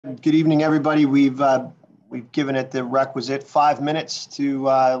Good evening, everybody. We've given it the requisite 5 minutes to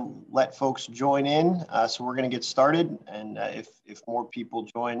let folks join in. So we're going to get started, and if more people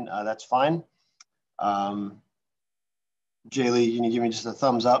join, that's fine. Jaylee, can you give me just a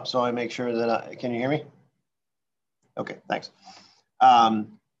thumbs up so I make sure that can you hear me? Okay, thanks. All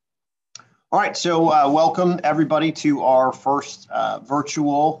right, so welcome everybody to our first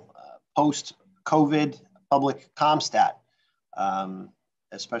virtual post-COVID Public Compstat.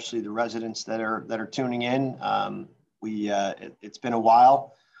 Especially the residents that are tuning in. It's been a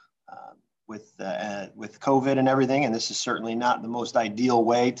while with COVID and everything, and this is certainly not the most ideal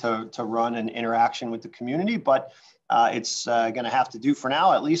way to run an interaction with the community, but it's going to have to do for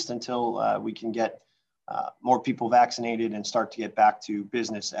now, at least until we can get more people vaccinated and start to get back to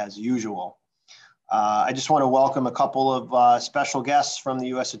business as usual. I just want to welcome a couple of special guests from the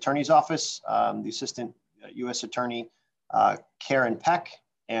U.S. Attorney's Office, the Assistant U.S. Attorney Karen Peck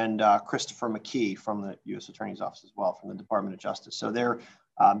and Christopher McKee from the U.S. Attorney's Office as well, from the Department of Justice. So they're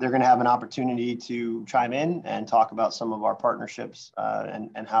going to have an opportunity to chime in and talk about some of our partnerships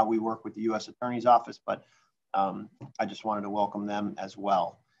and how we work with the U.S. Attorney's Office. But I just wanted to welcome them as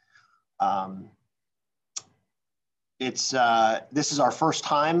well. This is our first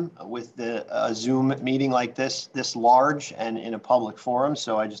time with a Zoom meeting like this large and in a public forum.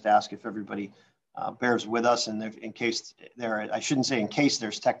 So I just ask if everybody bears with us, and in case I shouldn't say in case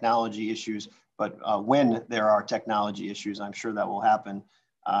there's technology issues, but when there are technology issues, I'm sure that will happen.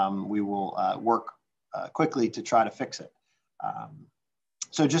 We will work quickly to try to fix it.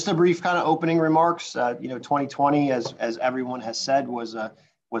 So just a brief kind of opening remarks. 2020, as everyone has said, was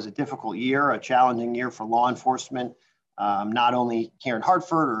a difficult year, a challenging year for law enforcement, not only here in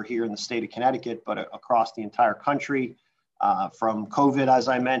Hartford or here in the state of Connecticut, but across the entire country. From COVID, as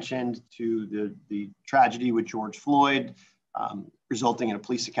I mentioned, to the tragedy with George Floyd, resulting in a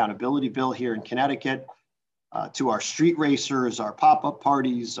police accountability bill here in Connecticut, to our street racers, our pop-up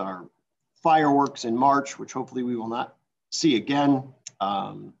parties, our fireworks in March, which hopefully we will not see again,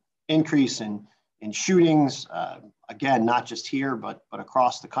 increase in shootings, again, not just here, but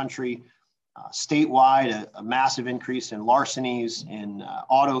across the country, statewide, a massive increase in larcenies, in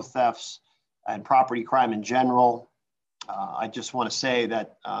auto thefts, and property crime in general. I just want to say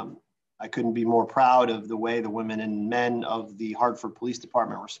that I couldn't be more proud of the way the women and men of the Hartford Police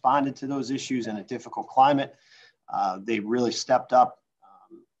Department responded to those issues in a difficult climate. They really stepped up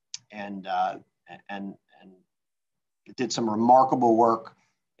and did some remarkable work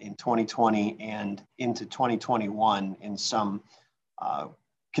in 2020 and into 2021 in some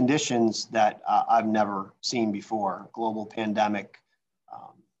conditions that I've never seen before: global pandemic,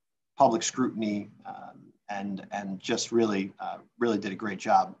 public scrutiny, and just really did a great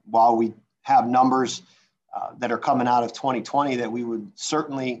job. While we have numbers that are coming out of 2020 that we would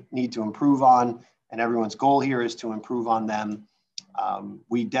certainly need to improve on, and everyone's goal here is to improve on them,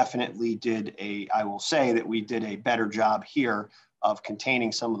 we definitely I will say that we did a better job here of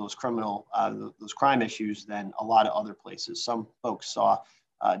containing some of those those crime issues than a lot of other places. Some folks saw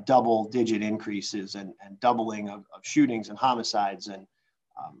double-digit increases and doubling of shootings and homicides, and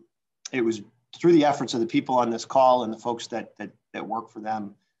it was through the efforts of the people on this call and the folks that work for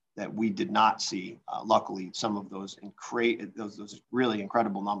them that we did not see, luckily, some of those really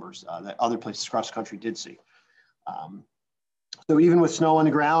incredible numbers that other places across the country did see. So even with snow on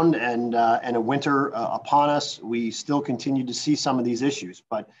the ground and a winter upon us, we still continue to see some of these issues.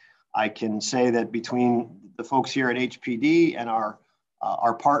 But I can say that between the folks here at HPD and our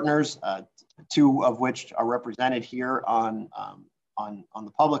partners, two of which are represented here on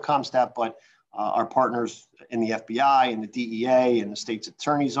the Public Compstat, but our partners in the FBI and the DEA and the state's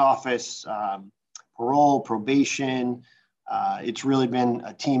attorney's office, parole, probation. It's really been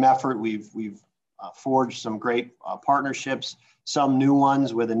a team effort. We've forged some great partnerships, some new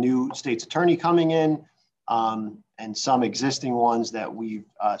ones with a new state's attorney coming in, and some existing ones that we've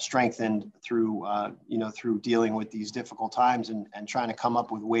strengthened through dealing with these difficult times and trying to come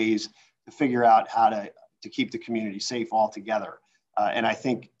up with ways to figure out how to keep the community safe altogether. And I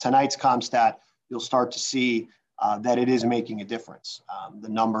think tonight's Compstat, you'll start to see that it is making a difference. The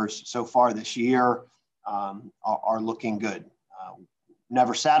numbers so far this year are looking good.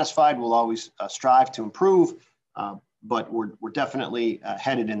 Never satisfied, we'll always strive to improve, but we're definitely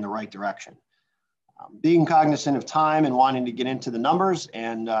headed in the right direction. Being cognizant of time and wanting to get into the numbers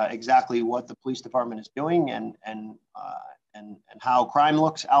and exactly what the police department is doing and how crime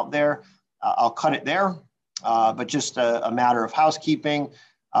looks out there, I'll cut it there. But just a matter of housekeeping.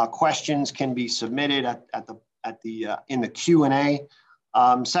 Questions can be submitted in the Q&A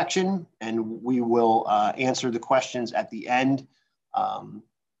section, and we will answer the questions at the end.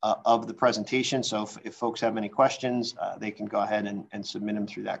 of the presentation. So if folks have any questions, they can go ahead and submit them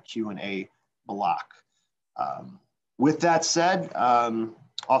through that Q&A block. With that said,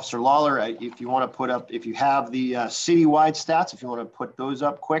 Officer Lawler, if you want to put up, if you have the citywide stats, if you want to put those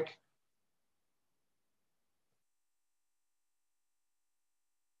up quick.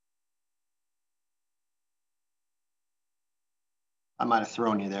 I might have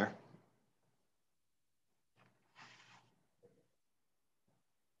thrown you there.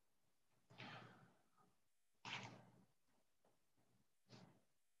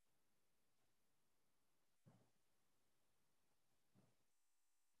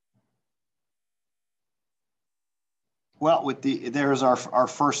 Well, there's our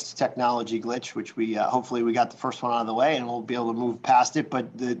first technology glitch, which we hopefully we got the first one out of the way, and we'll be able to move past it.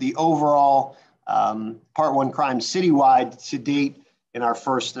 But the overall Part 1 crime citywide to date in our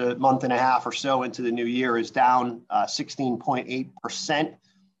first month and a half or so into the new year is down 16.8%.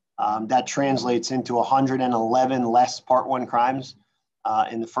 That translates into 111 less Part 1 crimes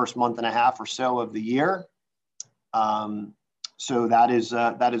in the first month and a half or so of the year. So that is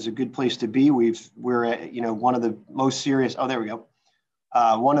a good place to be. We're at, one of the most serious. Oh, there we go.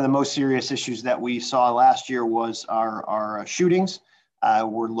 One of the most serious issues that we saw last year was our shootings.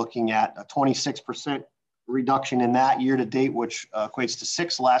 We're looking at a 26% reduction in that year to date, which equates to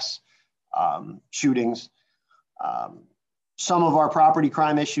 6 less shootings. Some of our property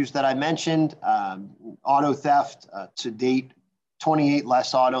crime issues that I mentioned, auto theft to date, 28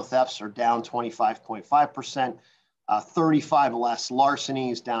 less auto thefts are down 25.5%. 35 less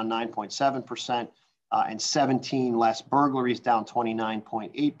larcenies, down 9.7%, and 17 less burglaries, down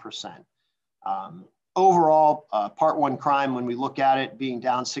 29.8%. Overall, Part 1 crime, when we look at it being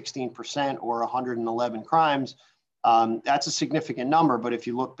down 16% or 111 crimes, that's a significant number. But if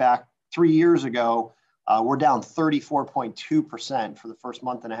you look back 3 years ago, we're down 34.2% for the first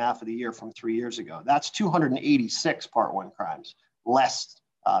month and a half of the year from 3 years ago. That's 286 Part 1 crimes less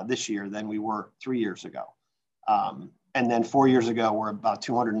this year than we were 3 years ago. And then 4 years ago, we're about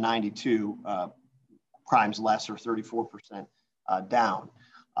 292 crimes less, or 34% down.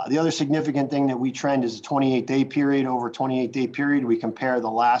 The other significant thing that we trend is a 28-day period. Over a 28-day period, we compare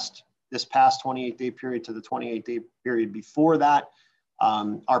this past 28-day period to the 28-day period before that.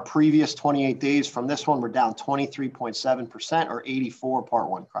 Our previous 28 days from this one were down 23.7%, or 84 Part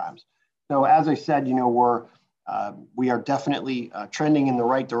 1 crimes. So as I said, we are definitely trending in the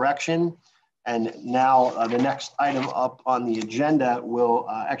right direction. And now the next item up on the agenda will,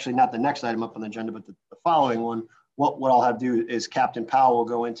 actually not the next item up on the agenda, but the following one, what I'll have to do is Captain Powell will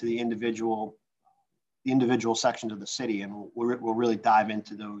go into the individual sections of the city, and we'll really dive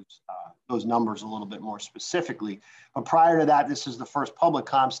into those numbers a little bit more specifically. But prior to that, this is the first public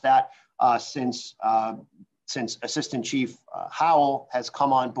Compstat since Assistant Chief Howell has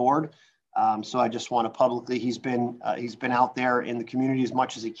come on board. So I just want to publicly, he's been out there in the community as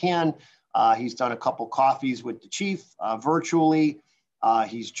much as he can. He's done a couple coffees with the chief virtually.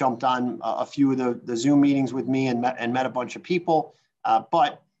 He's jumped on a few of the Zoom meetings with me and met a bunch of people.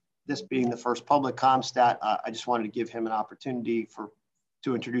 But this being the first public Compstat, I just wanted to give him an opportunity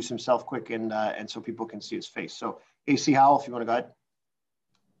to introduce himself quick and so people can see his face. So AC Howell, if you want to go ahead.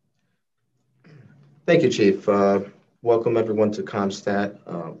 Thank you, Chief. Welcome everyone to Compstat,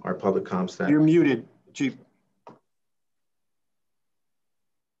 our public Compstat. You're muted, Chief.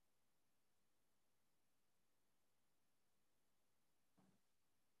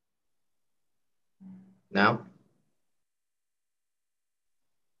 Now?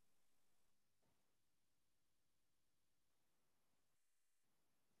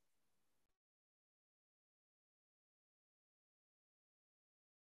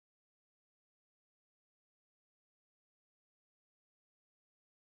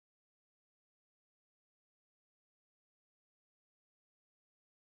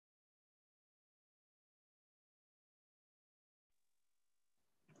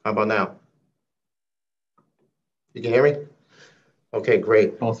 How about now? You can hear me? Okay,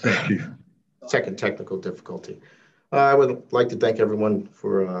 great. Oh, thank you. Second technical difficulty. I would like to thank everyone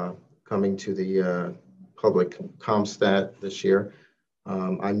for coming to the public Compstat this year.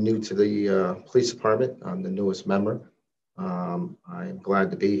 I'm new to the police department. I'm the newest member. I'm glad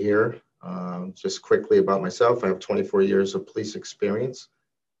to be here. Just quickly about myself, I have 24 years of police experience.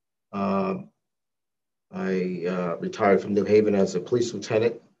 I retired from New Haven as a police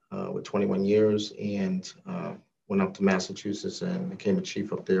lieutenant with 21 years, and went up to Massachusetts and became a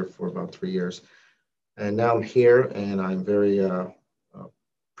chief up there for about 3 years. And now I'm here, and I'm very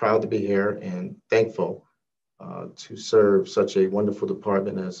proud to be here and thankful to serve such a wonderful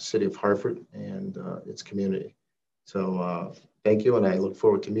department as the city of Hartford and its community. So Thank you, and I look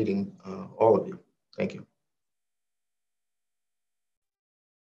forward to meeting all of you. Thank you.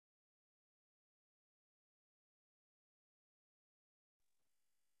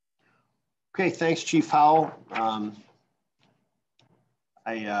 Okay, thanks, Chief Howell.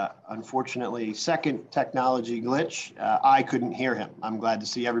 Unfortunately, second technology glitch, I couldn't hear him. I'm glad to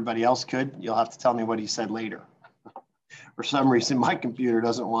see everybody else could. You'll have to tell me what he said later. For some reason, my computer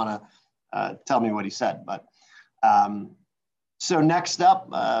doesn't want to tell me what he said. But so next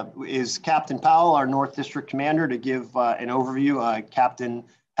up is Captain Powell, our North District Commander, to give an overview. Captain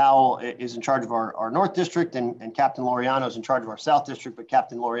Powell is in charge of our North District, and Captain Laureano is in charge of our South District, but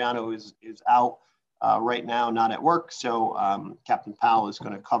Captain Laureano is out right now, not at work. So Captain Powell is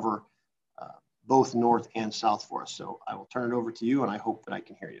going to cover both North and South for us. So I will turn it over to you, and I hope that I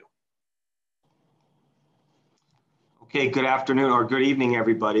can hear you. Okay, good afternoon or good evening,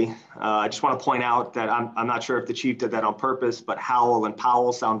 everybody. I just want to point out that I'm not sure if the chief did that on purpose, but Howell and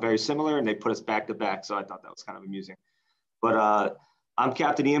Powell sound very similar, and they put us back to back, so I thought that was kind of amusing. But I'm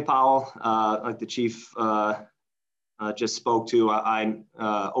Captain Ian Powell, like the chief just spoke to. I'm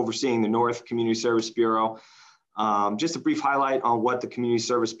overseeing the North Community Service Bureau. Just a brief highlight on what the Community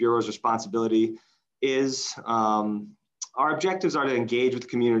Service Bureau's responsibility is. Our objectives are to engage with the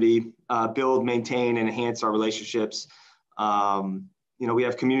community, build, maintain, and enhance our relationships. We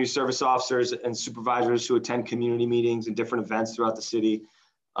have community service officers and supervisors who attend community meetings and different events throughout the city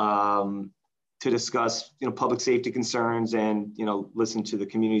to discuss, public safety concerns and, listen to the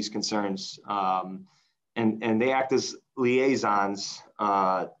community's concerns. And they act as liaisons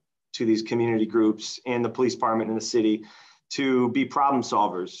to these community groups and the police department in the city to be problem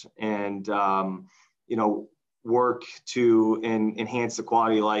solvers and, work to enhance the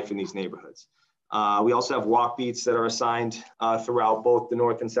quality of life in these neighborhoods. We also have walk beats that are assigned throughout both the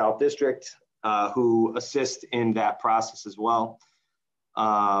North and South District who assist in that process as well.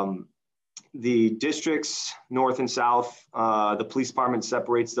 The districts, North and South, the police department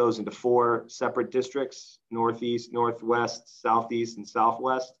separates those into 4 separate districts: Northeast, Northwest, Southeast, and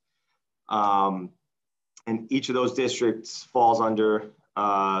Southwest. And each of those districts falls under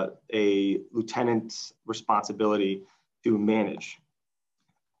a lieutenant's responsibility to manage.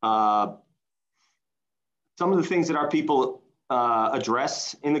 Some of the things that our people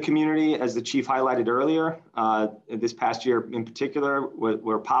address in the community, as the chief highlighted earlier, this past year in particular,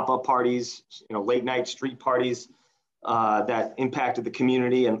 were pop-up parties, late night street parties that impacted the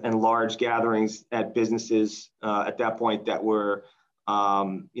community and large gatherings at businesses at that point that were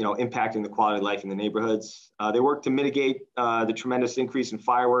impacting the quality of life in the neighborhoods. They worked to mitigate the tremendous increase in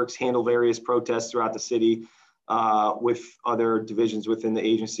fireworks, handle various protests throughout the city with other divisions within the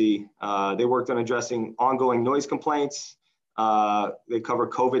agency. They worked on addressing ongoing noise complaints. They cover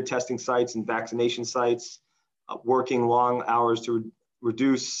COVID testing sites and vaccination sites, working long hours to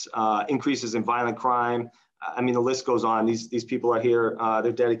reduce increases in violent crime. I mean, the list goes on. These people are here.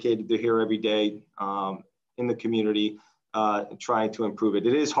 They're dedicated. They're here every day in the community, trying to improve it.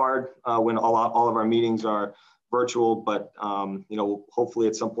 It is hard when all of our meetings are virtual, but hopefully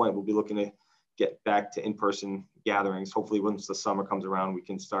at some point we'll be looking to get back to in-person gatherings. Hopefully once the summer comes around, we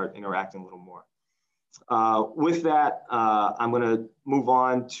can start interacting a little more. With that, I'm going to move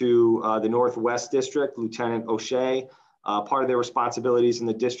on to the Northwest District, Lieutenant O'Shea. Part of their responsibilities in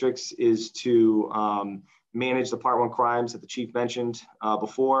the districts is to manage the Part 1 crimes that the chief mentioned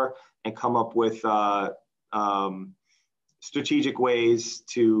before and come up with strategic ways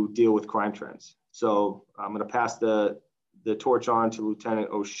to deal with crime trends. So I'm going to pass the torch on to Lieutenant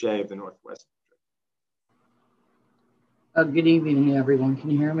O'Shea of the Northwest District. Good evening, everyone.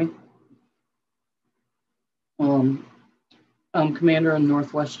 Can you hear me? I'm Commander in the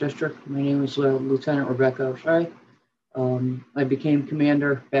Northwest District. My name is Lieutenant Rebecca O'Shea. I became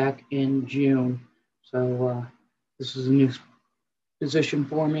Commander back in June, so this is a new position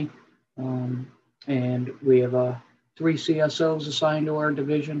for me. And we have 3 CSOs assigned to our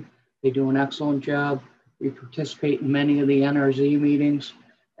division. They do an excellent job. We participate in many of the NRZ meetings,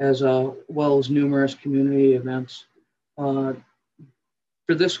 as well as numerous community events.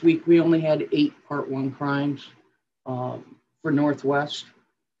 For this week, we only had 8 Part 1 crimes for Northwest.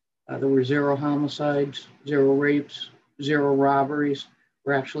 There were 0 homicides, 0 rapes, 0 robberies.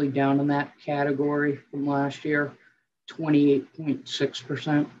 We're actually down in that category from last year,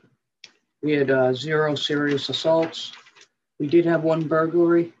 28.6%. We had 0 serious assaults. We did have 1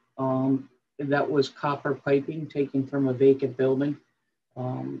 burglary. That was copper piping taken from a vacant building.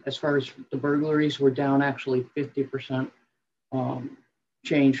 As far as the burglaries, we're down actually 50%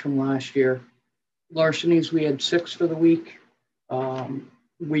 change from last year. Larcenies, we had 6 for the week.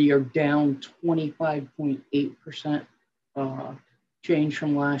 We are down 25.8% change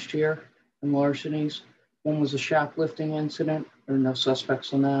from last year in larcenies. One was a shoplifting incident. There were no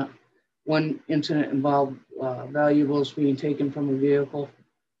suspects in that. One incident involved valuables being taken from a vehicle.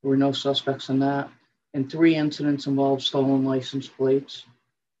 There were no suspects in that. And 3 incidents involved stolen license plates.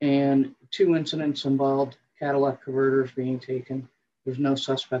 And 2 incidents involved Cadillac converters being taken. There's no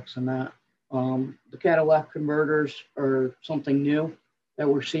suspects in that. The Cadillac converters are something new that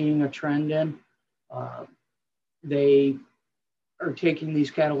we're seeing a trend in. They are taking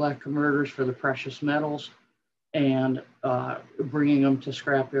these Cadillac converters for the precious metals and bringing them to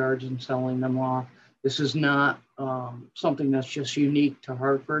scrap yards and selling them off. This is not something that's just unique to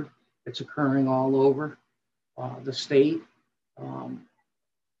Hartford. It's occurring all over the state.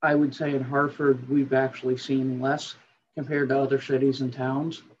 I would say in Hartford, we've actually seen less compared to other cities and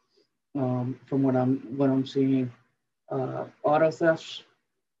towns. From what I'm seeing, auto thefts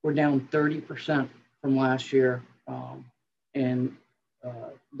were down 30% from last year. And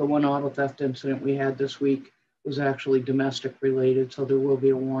the one auto theft incident we had this week was actually domestic related, so there will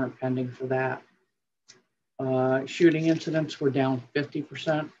be a warrant pending for that. Shooting incidents were down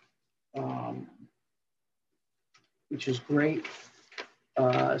 50%, which is great.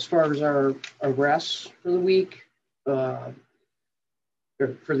 As far as our arrests for the week, or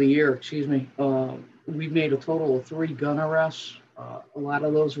for the year, excuse me, we've made a total of 3 gun arrests. A lot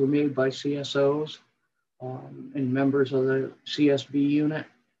of those were made by CSOs and members of the CSB unit.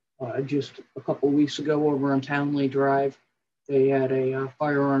 Just a couple of weeks ago over on Townley Drive, they had a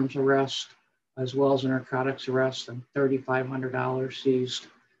firearms arrest as well as a narcotics arrest and $3,500 seized.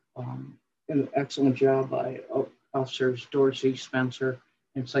 An excellent job by officers Dorsey, Spencer,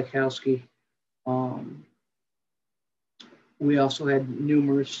 and Psychowski. We also had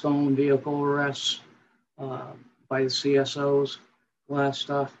numerous stolen vehicle arrests by the CSOs.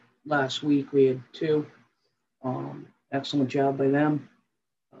 Last week we had 2. Excellent job by them.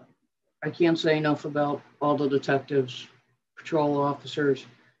 I can't say enough about all the detectives, patrol officers,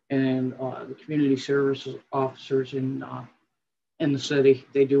 and the community services officers in the city.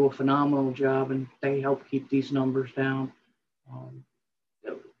 They do a phenomenal job and they help keep these numbers down.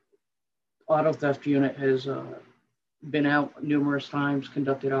 The auto theft unit has been out numerous times,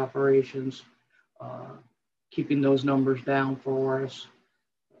 conducted operations, keeping those numbers down for us.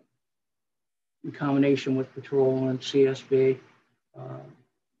 In combination with patrol and CSB,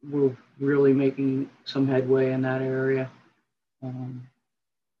 we're really making some headway in that area.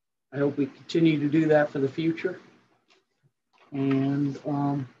 I hope we continue to do that for the future. And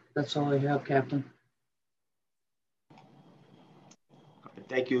that's all I have, Captain.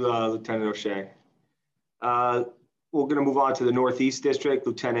 Thank you, Lieutenant O'Shea. We're going to move on to the Northeast District,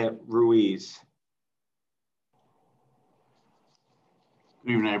 Lieutenant Ruiz.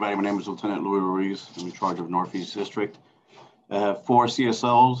 Good evening, everybody. My name is Lieutenant Louis Ruiz. I'm in charge of Northeast District. I have 4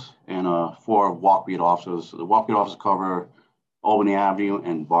 CSLs and 4 walk beat officers. The walk beat officers cover Albany Avenue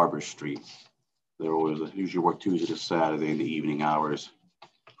and Barber Street. They're always usually work Tuesday to Saturday in the evening hours.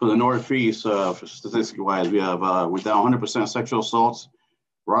 For the Northeast, statistically-wise, we have we're down 100% sexual assaults.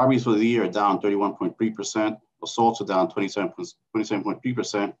 Robberies for the year are down 31.3%. Assaults are down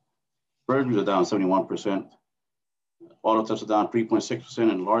 27.3%. Burglaries are down 71%. Auto thefts are down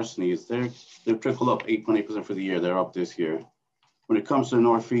 3.6%, and larcenies, they've trickled up 8.8% for the year. They're up this year. When it comes to the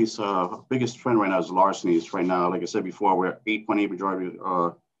Northeast, biggest trend right now is larcenies. Right now, like I said before, we're 8.8 majority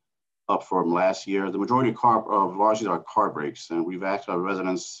up from last year. The majority of larcenies are car breaks, and we've asked our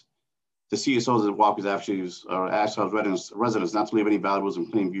residents, the CSOs and walkers actually asked our residents not to leave any valuables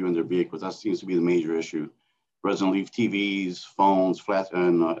in plain view in their vehicles. That seems to be the major issue. Residents leave TVs, phones, flat,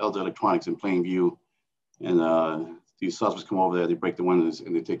 and other electronics in plain view, and these suspects come over there, they break the windows,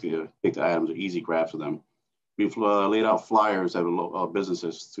 and they take the items. They're easy grabs for them. We've laid out flyers at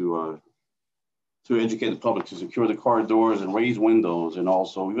businesses to educate the public to secure the car doors and raise windows, and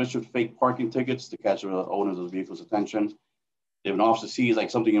also we've issued fake parking tickets to catch the owners of the vehicle's attention. If an officer sees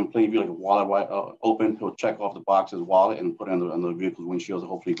like something in plain view, like a wallet open, he'll check off the box's wallet and put it on the vehicle's windshield to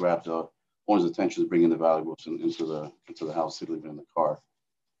hopefully grab the owner's attention to bring in the valuables into the house to leave it in the car.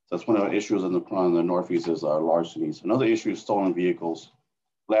 That's one of the issues on the Northeast is larcenies. Another issue is stolen vehicles.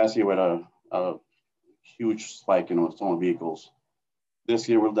 Last year we had a huge spike in stolen vehicles. This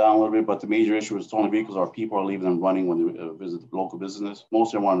year we're down a little bit, but the major issue with stolen vehicles are people are leaving them running when they visit the local business.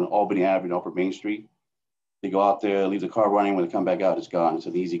 Most of them are on Albany Avenue, Upper Main Street. They go out there, leave the car running. When they come back out, it's gone. It's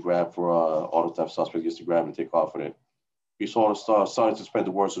an easy grab for auto theft suspect just to grab and take off with it. We started to spread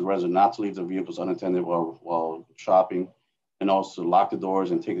the word to the residents not to leave the vehicles unattended while shopping, and also lock the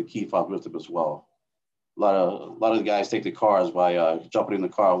doors and take the key fob with them as well. A lot of the guys take the cars by jumping in the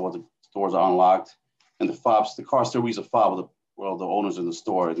car while the doors are unlocked and the car still reads a fob with the owners in the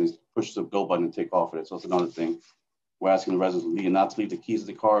store, and they push the go button and take off with it. So that's another thing. We're asking the residents not to leave the keys of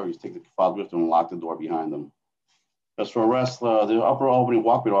the car, or just take the fob with them and lock the door behind them. As for arrests, the Upper Albany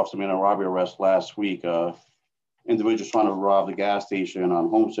Walkbeat officer made a robbery arrest last week. Individuals trying to rob the gas station on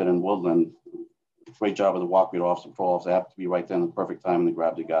Homestead and Woodland. Great job of the Walkbeat officer, patrol officer. They happened to be right there in the perfect time to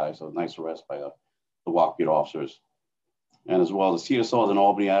grab the guy. So nice arrest by the Walkbeat officers. And as well, the CSOs on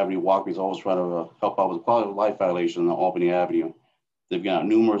Albany Avenue, Walkbeat's always trying to help out with the quality of life violation on Albany Avenue. They've got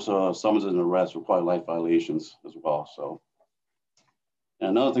numerous summonses and arrests for quality of life violations as well. So, and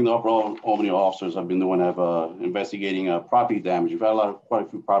another thing the Upper Albany officers have been doing have investigating property damage. We've had quite a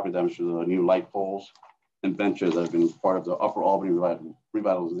few property damage to the new light poles and benches that have been part of the Upper Albany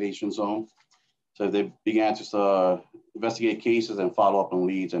revitalization zone. So they began to investigate cases and follow up on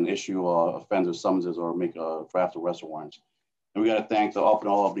leads and issue offender summonses or make draft arrest warrants. And we got to thank the Upper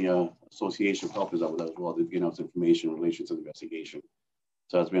Albany Association for helping us out with that as well. They've given us information in relation to the investigation.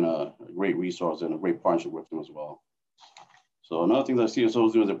 So it's been a great resource and a great partnership with them as well. So another thing that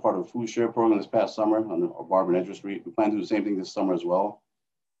CSOs do is they're part of a food share program this past summer on Barber and Edgeworth Street. We plan to do the same thing this summer as well.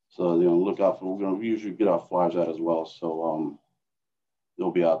 So look out for, we're going to usually get our flyers out as well. So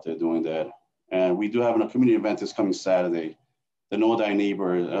they'll be out there doing that. And we do have a community event this coming Saturday. The Know Thy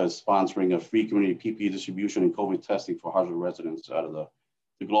Neighbor is sponsoring a free community PPE distribution and COVID testing for Hartsville residents out of the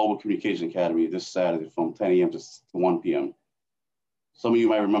Global Communication Academy this Saturday from 10 a.m. to 1 p.m. Some of you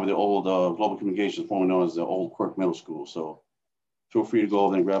might remember the old Global Communications, formerly known as the old Quirk Middle School. So feel free to go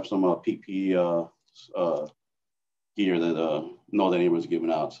over and grab some PPE gear that Know Thy Neighbor is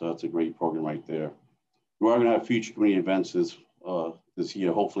giving out. So that's a great program right there. We are going to have future community events this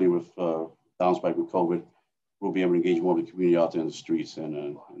year, hopefully with bounce back with COVID. We'll be able to engage more of the community out there in the streets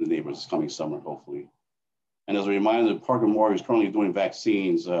and the neighborhoods this coming summer, hopefully. And as a reminder, Park and Morgan is currently doing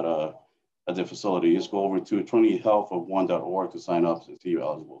vaccines at their facility. Just go over to trinityhealthofone.org to sign up to see you're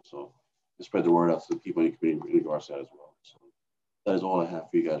eligible. So just spread the word out to the people in the community in regards to that as well. So that is all I have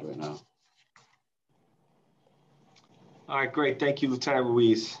for you guys right now. All right, great. Thank you, Lieutenant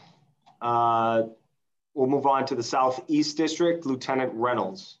Ruiz. We'll move on to the Southeast District, Lieutenant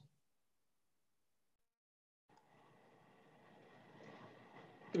Reynolds.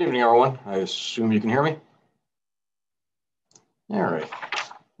 Good evening, everyone. I assume you can hear me. All right.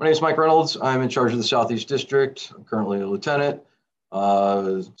 My name is Mike Reynolds. I'm in charge of the Southeast District. I'm currently a lieutenant.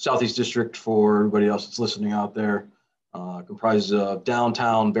 Southeast District, for everybody else that's listening out there, comprises of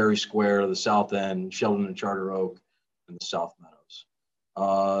downtown, Berry Square, the South End, Sheldon and Charter Oak, and the South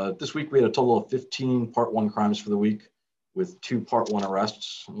Meadows. This week, we had a total of 15 Part 1 crimes for the week with 2 Part 1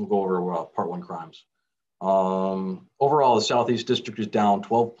 arrests. We'll go over Part 1 crimes. Overall, the Southeast District is down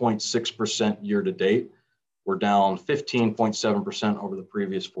 12.6% year to date. We're down 15.7% over the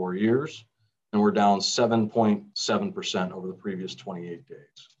previous 4 years, and we're down 7.7% over the previous 28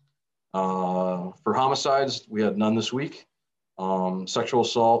 days. For homicides, we had none this week. Sexual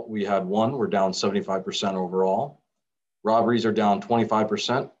assault, we had 1. We're down 75% overall. Robberies are down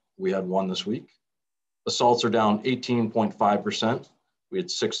 25%. We had 1 this week. Assaults are down 18.5%. We had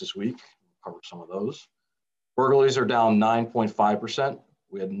 6 this week. We'll cover some of those. Burglaries are down 9.5%.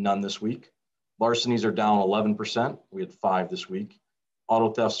 We had none this week. Larcenies are down 11%. We had 5 this week. Auto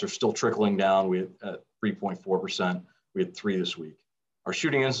thefts are still trickling down. We had 3.4%. We had 3 this week. Our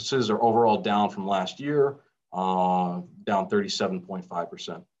shooting instances are overall down from last year, down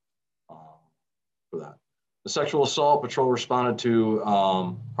 37.5% for that. The sexual assault patrol responded to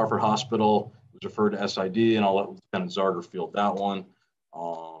Hartford Hospital. It was referred to SID, and I'll let Lieutenant Zarger field that one.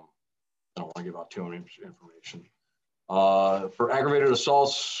 I don't want to give out too much information. For aggravated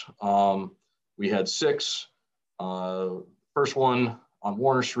assaults, we had 6. First one on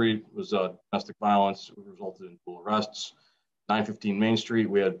Warner Street was domestic violence. It resulted in dual arrests. 915 Main Street,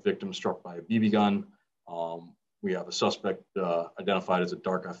 we had victims struck by a BB gun. We have a suspect identified as a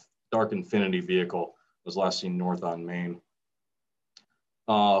dark Infinity vehicle. Was last seen north on Main.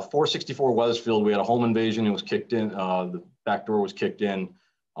 464 Weathersfield, we had a home invasion. It was kicked in. The back door was kicked in.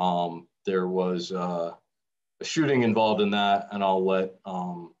 There was a shooting involved in that, and I'll let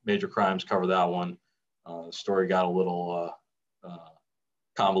Major Crimes cover that one. The story got a little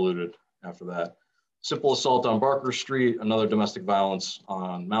convoluted after that. Simple assault on Barker Street, another domestic violence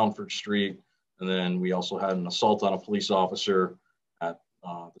on Mountford Street, and then we also had an assault on a police officer at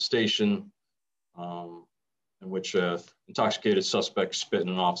the station, in which intoxicated suspect spit in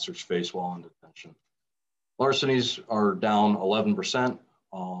an officer's face while in detention. Larcenies are down 11%.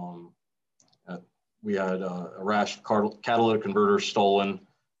 We had a rash of catalytic converters stolen.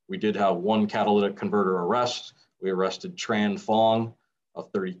 We did have 1 catalytic converter arrest. We arrested Tran Fong. of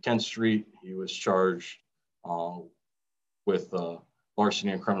 30 Kent Street. He was charged with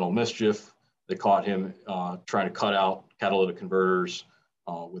larceny and criminal mischief. They caught him trying to cut out catalytic converters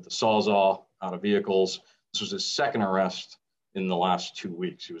with a Sawzall out of vehicles. This was his second arrest in the last 2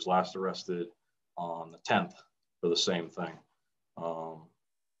 weeks. He was last arrested on the 10th for the same thing. I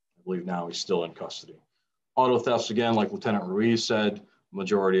believe now he's still in custody. Auto thefts, again, like Lieutenant Ruiz said,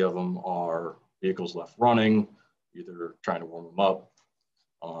 majority of them are vehicles left running, either trying to warm them up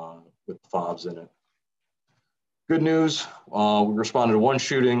with fobs in it. Good news, we responded to one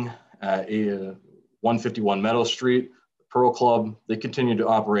shooting at 151 Meadow Street. The Pearl Club, they continue to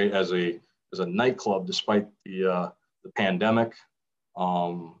operate as a nightclub despite the pandemic.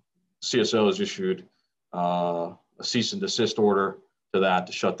 CSO has issued a cease and desist order to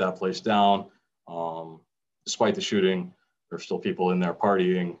shut that place down. Despite the shooting, there's still people in there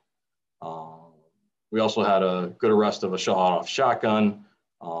partying. We also had a good arrest of a shot-off shotgun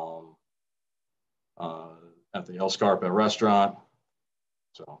at the El Scarpa restaurant.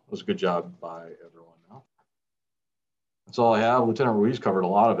 So it was a good job by everyone now. That's all I have. Lieutenant Ruiz covered a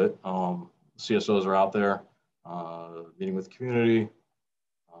lot of it. CSOs are out there meeting with the community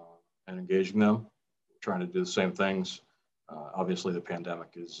and engaging them, trying to do the same things. Obviously, the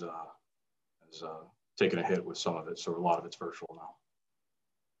pandemic is taken a hit with some of it, so a lot of it's virtual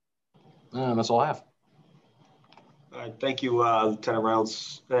now. And that's all I have. All right, thank you, Lieutenant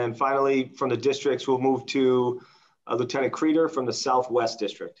Reynolds. And finally, from the districts, we'll move to Lieutenant Creeder from the Southwest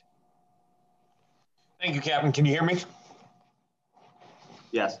District. Thank you, Captain. Can you hear me?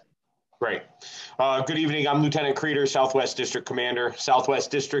 Yes. Great. Good evening. I'm Lieutenant Creeder, Southwest District Commander.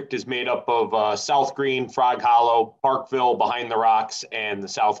 Southwest District is made up of South Green, Frog Hollow, Parkville, Behind the Rocks, and the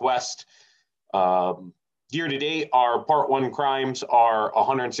Southwest. Year to date, our Part 1 crimes are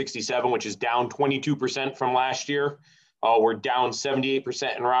 167, which is down 22% from last year. We're down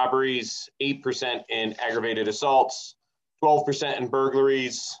 78% in robberies, 8% in aggravated assaults, 12% in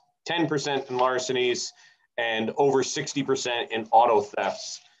burglaries, 10% in larcenies, and over 60% in auto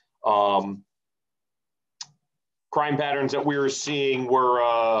thefts. Crime patterns that we were seeing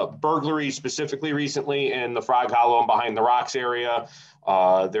were burglaries specifically recently in the Frog Hollow and Behind the Rocks area.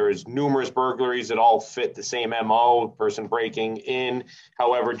 There is numerous burglaries that all fit the same MO, person breaking in.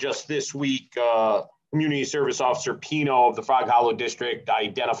 However, just this week, Community Service Officer Pino of the Frog Hollow District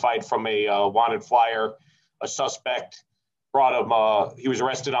identified from a wanted flyer a suspect, brought him, he was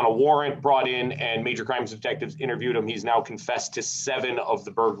arrested on a warrant, brought in, and major crimes detectives interviewed him. He's now confessed to 7 of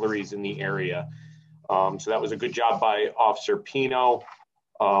the burglaries in the area. So that was a good job by Officer Pino.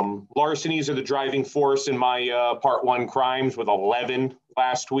 Larcenies are the driving force in my Part 1 crimes with 11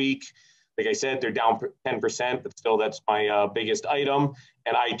 last week. Like I said, they're down 10%, but still that's my biggest item.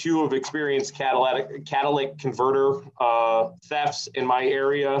 And I too have experienced catalytic converter thefts in my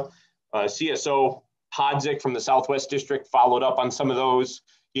area. CSO Hodzik from the Southwest District followed up on some of those.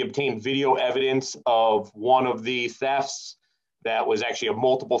 He obtained video evidence of one of the thefts that was actually a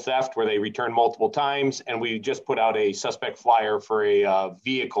multiple theft where they returned multiple times. And we just put out a suspect flyer for a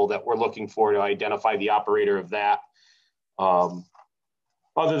vehicle that we're looking for to identify the operator of that.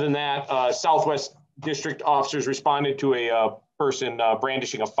 Other than that, Southwest District officers responded to a person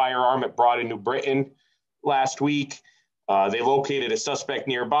brandishing a firearm at Broad in New Britain last week. They located a suspect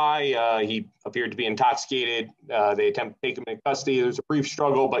nearby. He appeared to be intoxicated. They attempted to take him into custody. There was a brief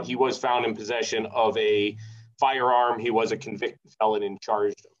struggle, but he was found in possession of a firearm. He was a convicted felon and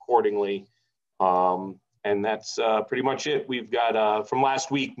charged accordingly. And that's pretty much it. We've got, from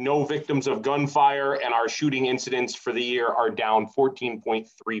last week, no victims of gunfire, and our shooting incidents for the year are down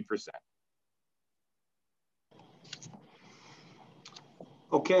 14.3%.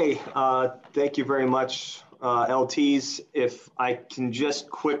 Okay, thank you very much, LTs. If I can just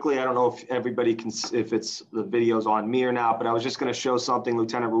quickly, I don't know if everybody can, if it's the video's on me or not, but I was just going to show something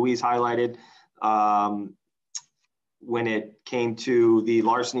Lieutenant Ruiz highlighted when it came to the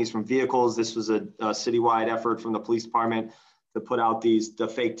larcenies from vehicles. This was a citywide effort from the police department to put out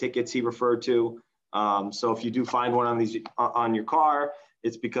the fake tickets he referred to. So if you do find one on these on your car,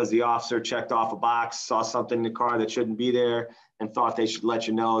 it's because the officer checked off a box, saw something in the car that shouldn't be there, and thought they should let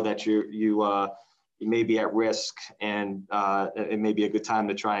you know that you may be at risk, and it may be a good time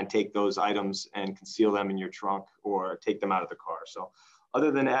to try and take those items and conceal them in your trunk or take them out of the car. So other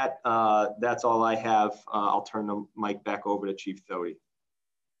than that, that's all I have. I'll turn the mic back over to Chief Thody.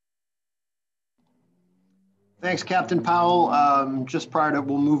 Thanks, Captain Powell. Just prior to,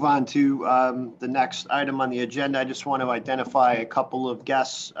 we'll move on to the next item on the agenda. I just want to identify a couple of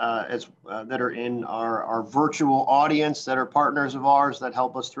guests that are in our virtual audience that are partners of ours that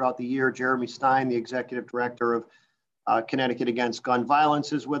help us throughout the year. Jeremy Stein, the Executive Director of Connecticut Against Gun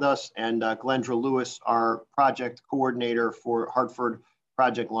Violence is with us, and Glendra Lewis, our project coordinator for Hartford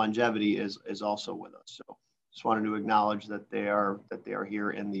Project Longevity, is also with us. So just wanted to acknowledge that they are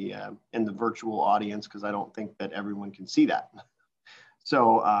here in the virtual audience, because I don't think that everyone can see that.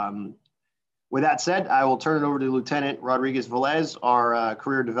 So with that said, I will turn it over to Lieutenant Rodriguez Velez, our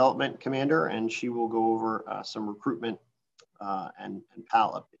Career Development Commander, and she will go over some recruitment and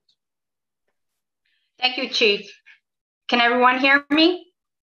PAL updates. Thank you, Chief. Can everyone hear me?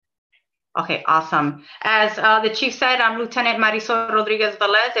 Okay, awesome. As the Chief said, I'm Lieutenant Marisol Rodriguez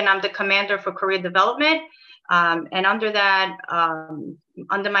Velez, and I'm the Commander for Career Development. And under that,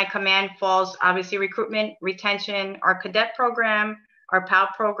 under my command falls obviously recruitment, retention, our cadet program, our PAL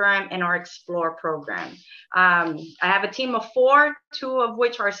program, and our Explore program. I have a team of 4, 2 of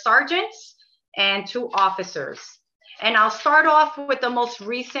which are sergeants and 2 officers. And I'll start off with the most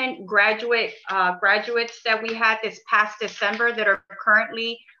recent graduates that we had this past December that are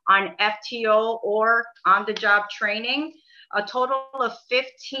currently on FTO or on-the-job training. A total of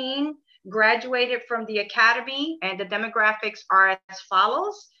 15 graduated from the academy, and the demographics are as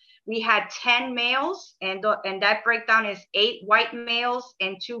follows. We had 10 males, and that breakdown is 8 white males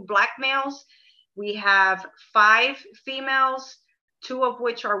and 2 black males. We have 5 females, 2 of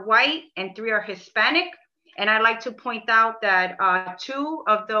which are white and 3 are Hispanic. And I'd like to point out that 2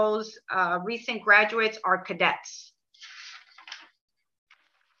 of those recent graduates are cadets.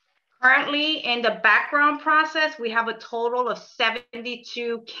 Currently in the background process, we have a total of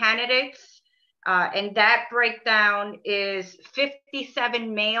 72 candidates. And that breakdown is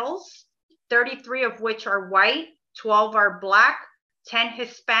 57 males, 33 of which are white, 12 are black, 10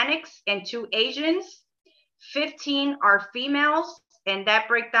 Hispanics, and 2 Asians. 15 are females, and that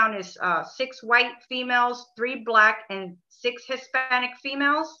breakdown is 6 white females, 3 black, and 6 Hispanic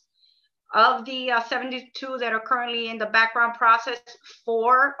females. Of the 72 that are currently in the background process,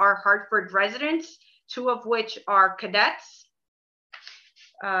 4 are Hartford residents, 2 of which are cadets.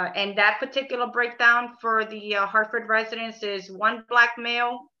 And that particular breakdown for the Hartford residents is 1 black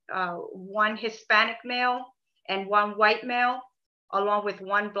male, 1 Hispanic male, and 1 white male, along with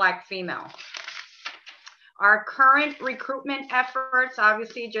 1 black female. Our current recruitment efforts,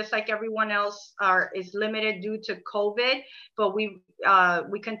 obviously, just like everyone else, is limited due to COVID, but we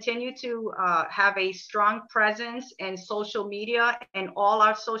continue to have a strong presence in social media and all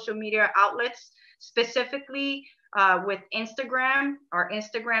our social media outlets, specifically with Instagram, our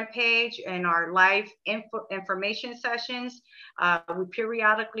Instagram page, and our live information sessions. We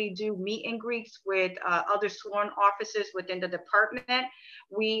periodically do meet and greets with other sworn officers within the department.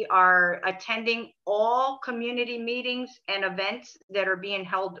 We are attending all community meetings and events that are being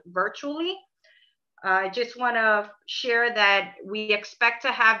held virtually. I just want to share that we expect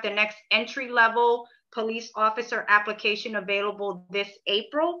to have the next entry-level police officer application available this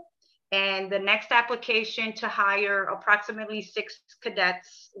April. And the next application to hire approximately 6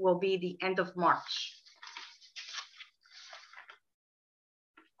 cadets will be the end of March.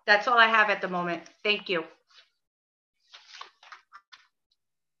 That's all I have at the moment. Thank you.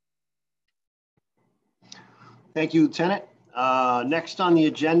 Thank you, Lieutenant. Next on the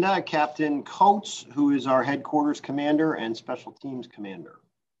agenda, Captain Coates, who is our headquarters commander and special teams commander.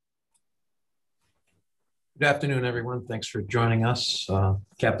 Good afternoon, everyone. Thanks for joining us.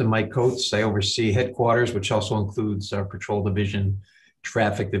 Captain Mike Coates. I oversee headquarters, which also includes our patrol division,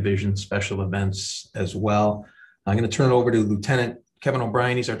 traffic division, special events as well. I'm going to turn it over to Lieutenant Kevin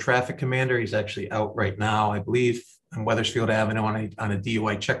O'Brien. He's our traffic commander. He's actually out right now, I believe, on Wethersfield Avenue on a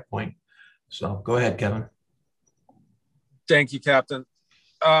DUI checkpoint. So go ahead, Kevin. Thank you, Captain.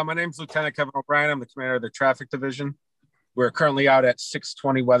 My name is Lieutenant Kevin O'Brien. I'm the commander of the traffic division. We're currently out at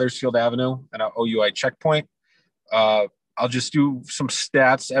 620 Wethersfield Avenue at our OUI checkpoint. I'll just do some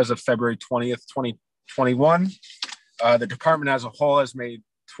stats as of February 20th, 2021. The department as a whole has made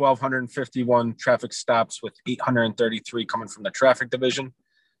 1,251 traffic stops, with 833 coming from the traffic division.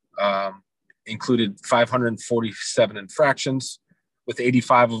 Included 547 infractions, with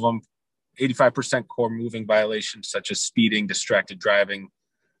 85 of them, 85% core moving violations such as speeding, distracted driving,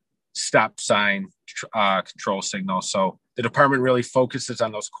 stop sign, control signal. So the department really focuses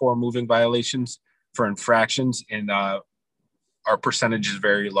on those core moving violations for infractions, and our percentage is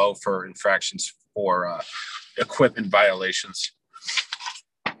very low for infractions for equipment violations.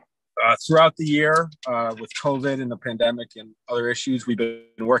 Throughout the year, with COVID and the pandemic and other issues, we've been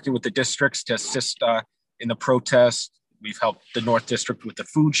working with the districts to assist in the protest. We've helped the North District with the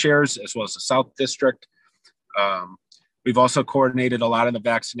food shares, as well as the South District. We've also coordinated a lot of the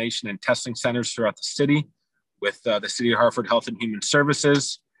vaccination and testing centers throughout the city with the City of Hartford Health and Human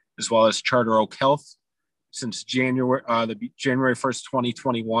Services, as well as Charter Oak Health. since January 1st,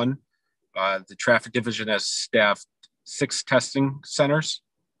 2021. The traffic division has staffed 6 testing centers,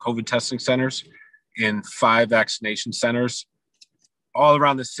 COVID testing centers, and 5 vaccination centers all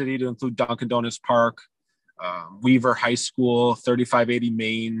around the city, to include Dunkin' Donuts Park, Weaver High School, 3580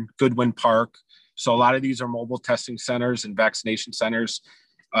 Main, Goodwin Park. So a lot of these are mobile testing centers and vaccination centers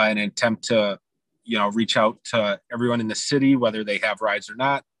in an attempt to, reach out to everyone in the city, whether they have rides or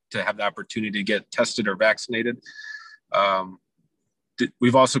not, to have the opportunity to get tested or vaccinated.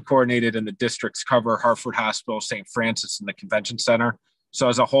 We've also coordinated in the districts cover Hartford Hospital, St. Francis, and the Convention Center. So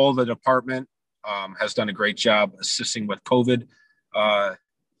as a whole, the department has done a great job assisting with COVID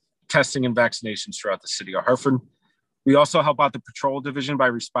testing and vaccinations throughout the city of Hartford. We also help out the patrol division by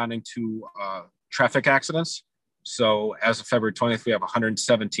responding to traffic accidents. So as of February 20th, we have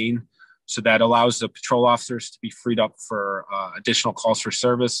 117. So that allows the patrol officers to be freed up for additional calls for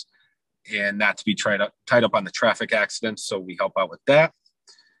service and not to be tied up on the traffic accidents. So we help out with that.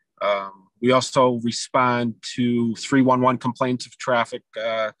 We also respond to 311 complaints of traffic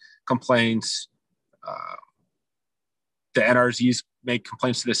complaints. The NRZs make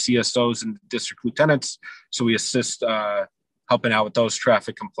complaints to the CSOs and district lieutenants. So we assist helping out with those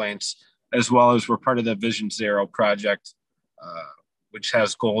traffic complaints, as well as we're part of the Vision Zero project, which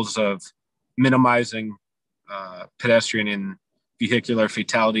has goals of minimizing pedestrian and vehicular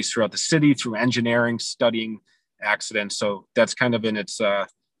fatalities throughout the city through engineering, studying accidents. So that's kind of in its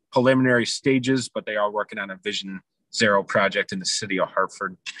preliminary stages, but they are working on a Vision Zero project in the city of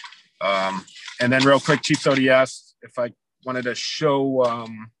Hartford. And then real quick, Chief Doty asked if I wanted to show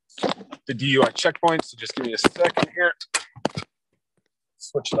the DUI checkpoints. So just give me a second here.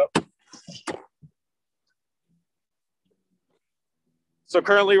 Switch it up. So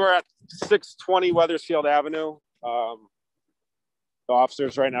currently we're at 620 Wethersfield Avenue. The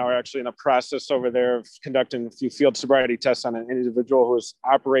officers right now are actually in the process over there of conducting a few field sobriety tests on an individual who is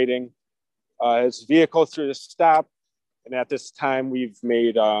operating his vehicle through the stop. And at this time, we've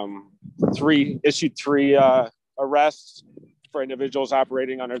made issued three arrests for individuals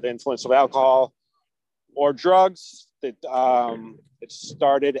operating under the influence of alcohol or drugs. It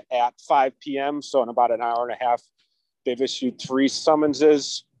started at 5 p.m. So in about an hour and a half, they've issued 3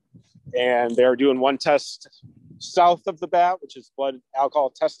 summonses, and they're doing one test south of the BAT, which is blood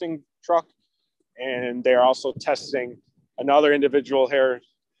alcohol testing truck. And they're also testing another individual here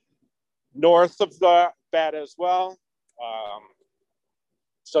north of the BAT as well.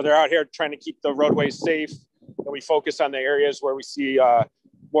 So they're out here trying to keep the roadways safe, and we focus on the areas where we see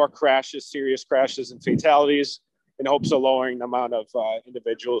more crashes, serious crashes and fatalities, in hopes of lowering the amount of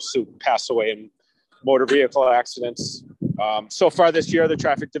individuals who pass away in motor vehicle accidents. So far this year, the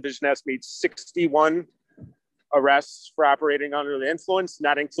traffic division has made 61 arrests for operating under the influence,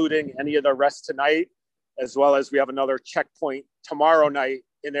 not including any of the arrests tonight, as well as we have another checkpoint tomorrow night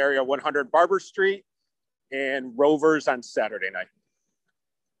in area 100 Barber Street and Rovers on Saturday night.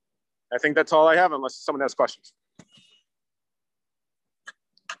 I think that's all I have, unless someone has questions.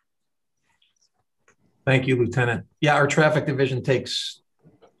 Thank you, Lieutenant. Yeah, our traffic division takes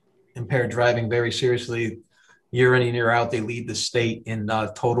impaired driving very seriously. Year in and year out, they lead the state in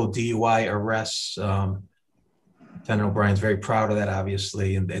total DUI arrests. Lieutenant O'Brien's very proud of that,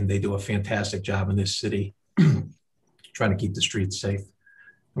 obviously, and they do a fantastic job in this city trying to keep the streets safe.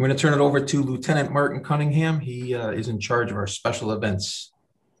 I'm going to turn it over to Lieutenant Martin Cunningham. He is in charge of our special events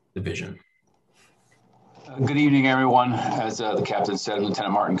division. Good evening, everyone. As the captain said,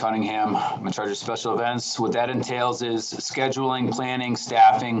 Lieutenant Martin Cunningham, I'm in charge of special events. What that entails is scheduling, planning,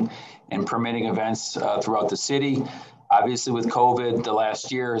 staffing, and permitting events throughout the city. Obviously, with COVID, the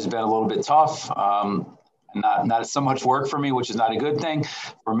last year has been a little bit tough. Not so much work for me, which is not a good thing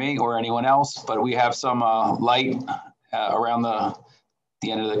for me or anyone else, but we have some light around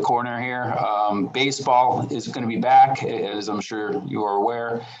the end of the corner here. Baseball is going to be back, as I'm sure you are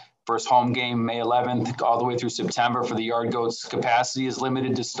aware. First home game, May 11th, all the way through September for the Yard Goats. Capacity is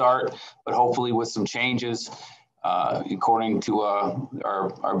limited to start, but hopefully with some changes, according to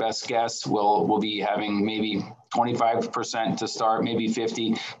our best guess, we'll be having maybe 25% to start, maybe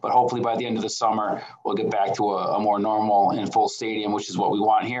 50, but hopefully by the end of the summer, we'll get back to a more normal and full stadium, which is what we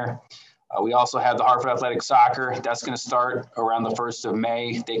want here. We also have the Hartford Athletic Soccer. That's going to start around the 1st of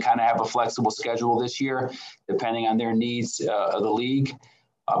May. They kind of have a flexible schedule this year, depending on their needs of the league.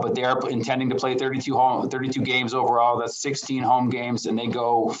 But they're intending to play 32 games overall. That's 16 home games, and they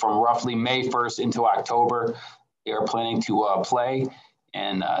go from roughly May 1st into October. They are planning to play.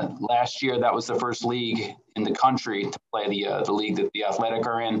 And last year, that was the first league in the country to play the league that the Athletic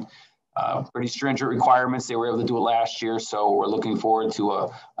are in. pretty stringent requirements. They were able to do it last year, so we're looking forward to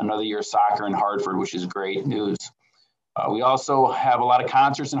another year of soccer in Hartford, which is great news. We also have a lot of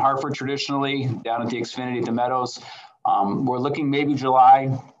concerts in Hartford traditionally, down at the Xfinity at the Meadows. We're looking maybe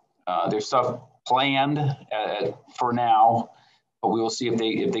July. There's stuff planned for now, but we will see if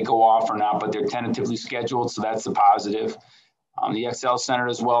they go off or not, but they're tentatively scheduled, so that's the positive. The XL Center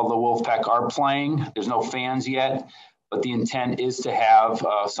as well, the Wolfpack are playing. There's no fans yet, but the intent is to have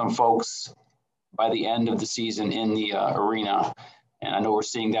some folks by the end of the season in the arena. And I know we're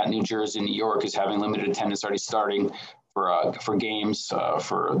seeing that New Jersey and New York is having limited attendance already starting for games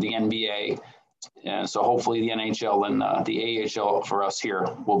for the NBA. And so hopefully the NHL and the AHL for us here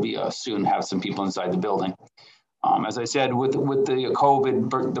will be soon have some people inside the building. As I said, with the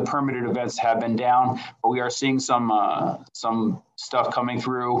COVID, the permitted events have been down, but we are seeing some stuff coming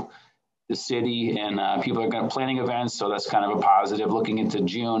through the city, and people are planning events, so that's kind of a positive. Looking into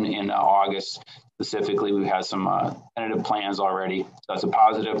June and August specifically, we've had some tentative plans already, so that's a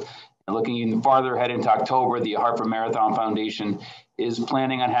positive. And looking even farther ahead into October, the Hartford Marathon Foundation is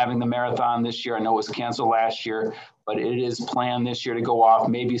planning on having the marathon this year. I know it was canceled last year, but it is planned this year to go off,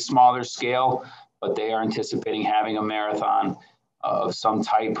 maybe smaller scale, but they are anticipating having a marathon of some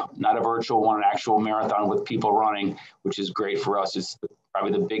type, not a virtual one, an actual marathon with people running, which is great for us. It's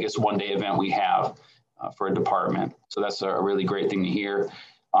probably the biggest one-day event we have for a department. So that's a really great thing to hear.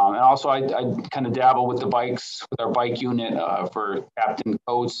 And also, I kind of dabble with the bikes, with our bike unit for Captain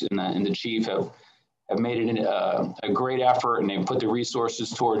Coates and the chief have made it a great effort, and they've put the resources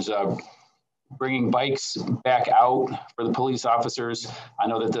towards bringing bikes back out for the police officers. I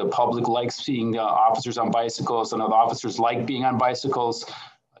know that the public likes seeing the officers on bicycles. I know the officers like being on bicycles. It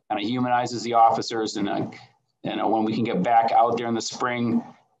kind of humanizes the officers. And when we can get back out there in the spring,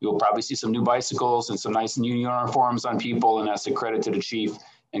 you'll probably see some new bicycles and some nice new uniforms on people. And that's a credit to the chief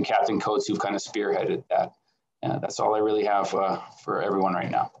and Captain Coates who've kind of spearheaded that. And that's all I really have for everyone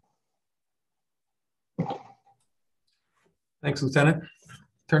right now. Thanks, Lieutenant.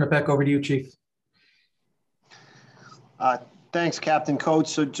 Turn it back over to you, Chief. Thanks, Captain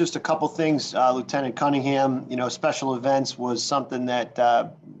Coates. So just a couple things, Lieutenant Cunningham. Special events was something that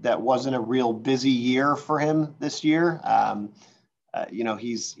wasn't a real busy year for him this year.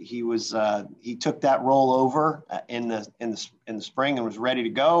 He took that role over in the spring and was ready to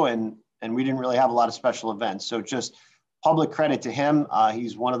go, and we didn't really have a lot of special events. So just public credit to him.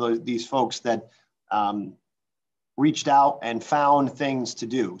 He's one of these folks that reached out and found things to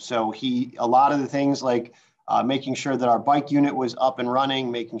do. So a lot of the things like making sure that our bike unit was up and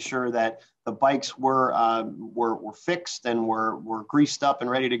running, making sure that the bikes were fixed and were greased up and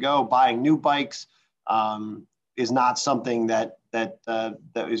ready to go. Buying new bikes is not something that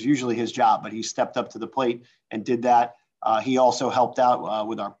is usually his job, but he stepped up to the plate and did that. He also helped out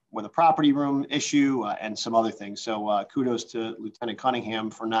with a property room issue and some other things. So kudos to Lieutenant Cunningham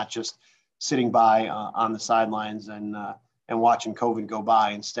for not just sitting by on the sidelines and watching COVID go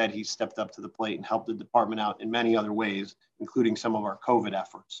by. Instead, he stepped up to the plate and helped the department out in many other ways, including some of our COVID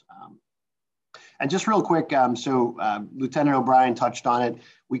efforts. And just real quick, Lieutenant O'Brien touched on it.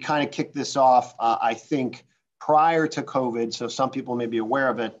 We kind of kicked this off, I think, prior to COVID, so some people may be aware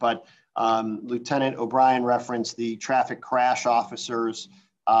of it, but Lieutenant O'Brien referenced the traffic crash officers.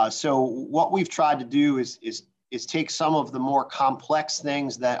 So what we've tried to do is take some of the more complex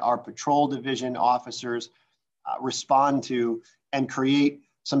things that our patrol division officers respond to and create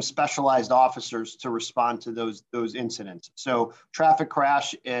some specialized officers to respond to those incidents. So traffic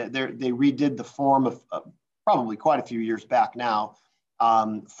crash, they redid the form of probably quite a few years back now,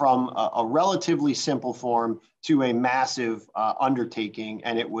 from a relatively simple form to a massive undertaking.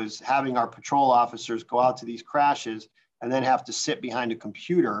 And it was having our patrol officers go out to these crashes and then have to sit behind a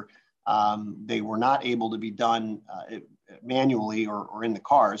computer. They were not able to be done manually or in the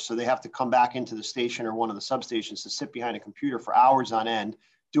cars. So they have to come back into the station or one of the substations to sit behind a computer for hours on end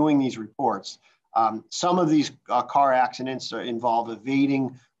doing these reports. Some of these car accidents involve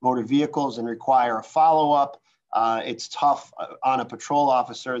evading motor vehicles and require a follow-up. It's tough on a patrol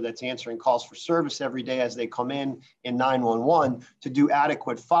officer that's answering calls for service every day as they come in 911 to do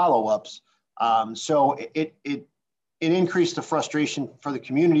adequate follow-ups. So it increased the frustration for the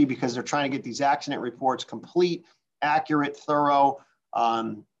community because they're trying to get these accident reports complete, accurate, thorough,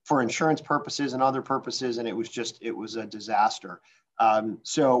 for insurance purposes and other purposes, and it was a disaster.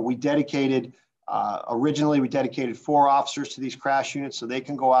 So we dedicated, originally we dedicated 4 officers to these crash units so they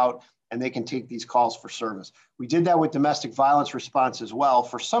can go out and they can take these calls for service. We did that with domestic violence response as well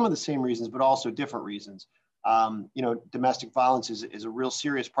for some of the same reasons, but also different reasons. Domestic violence is a real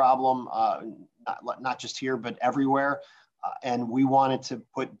serious problem, not just here, but everywhere. and we wanted to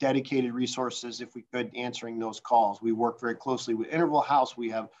put dedicated resources, if we could, answering those calls. We work very closely with Interval House. We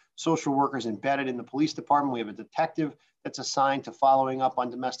have social workers embedded in the police department. We have a detective that's assigned to following up on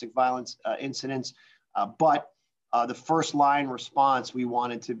domestic violence incidents. But the first line response, we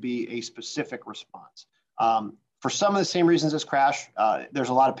wanted to be a specific response. For some of the same reasons as crash, there's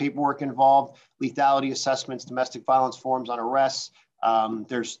a lot of paperwork involved, lethality assessments, domestic violence forms on arrests.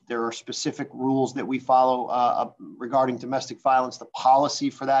 There are specific rules that we follow regarding domestic violence. The policy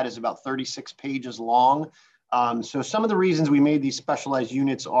for that is about 36 pages long. So some of the reasons we made these specialized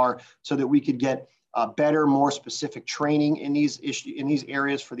units are so that we could get better, more specific training in these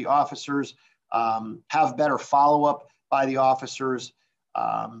areas for the officers, have better follow-up by the officers,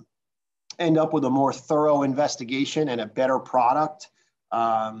 end up with a more thorough investigation and a better product.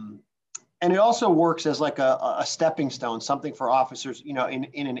 And it also works as like a stepping stone, something for officers, you know,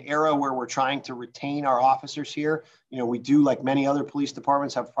 in an era where we're trying to retain our officers here. You know, we do, like many other police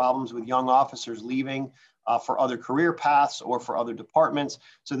departments, have problems with young officers leaving for other career paths or for other departments.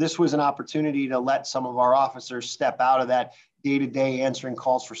 So this was an opportunity to let some of our officers step out of that day-to-day answering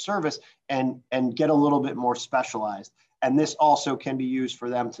calls for service and get a little bit more specialized. And this also can be used for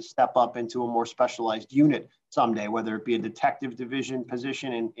them to step up into a more specialized unit someday, whether it be a detective division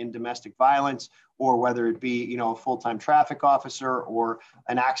position in domestic violence, or whether it be, you know, a full-time traffic officer or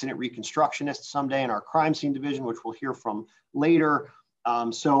an accident reconstructionist someday in our crime scene division, which we'll hear from later.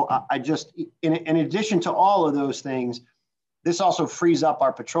 So I just, in addition to all of those things, this also frees up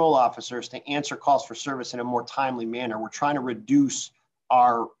our patrol officers to answer calls for service in a more timely manner. We're trying to reduce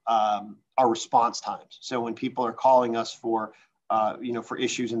our response times. So when people are calling us for, you know, for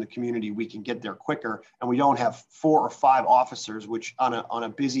issues in the community, we can get there quicker, and we don't have 4 or 5 officers, which on a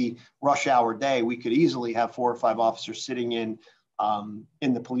busy rush hour day, we could easily have 4 or 5 officers sitting in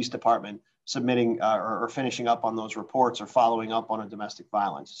the police department submitting or finishing up on those reports or following up on a domestic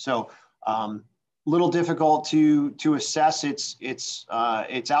violence. So little difficult to assess its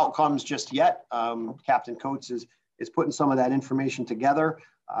outcomes just yet. Captain Coates is putting some of that information together.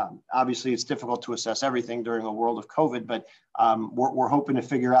 Obviously, it's difficult to assess everything during a world of COVID, but we're hoping to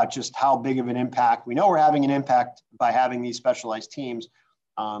figure out just how big of an impact. We know we're having an impact by having these specialized teams,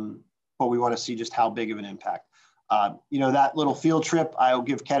 but we want to see just how big of an impact. You know, that little field trip, I'll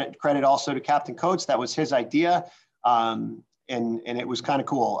give credit also to Captain Coates. That was his idea, and it was kind of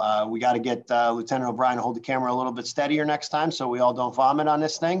cool. We got to get Lieutenant O'Brien to hold the camera a little bit steadier next time, so we all don't vomit on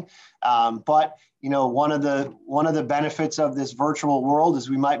this thing. But you know, one of the benefits of this virtual world is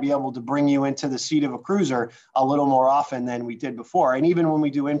we might be able to bring you into the seat of a cruiser a little more often than we did before. And even when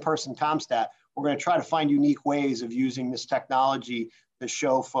we do in-person Comstat, we're going to try to find unique ways of using this technology to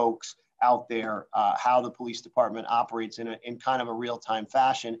show folks out there how the police department operates in kind of a real-time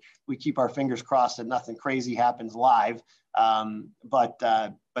fashion. We keep our fingers crossed that nothing crazy happens live. But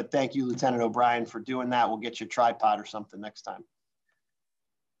thank you, Lieutenant O'Brien, for doing that. We'll get you a tripod or something next time.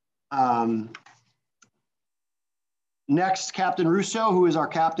 Next, Captain Russo, who is our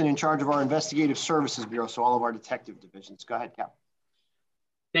captain in charge of our Investigative Services Bureau, so all of our detective divisions. Go ahead, Captain.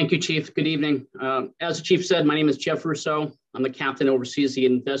 Thank you, Chief. Good evening. As the Chief said, my name is Jeff Russo. I'm the captain who oversees the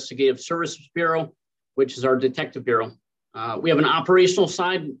Investigative Services Bureau, which is our detective bureau. We have an operational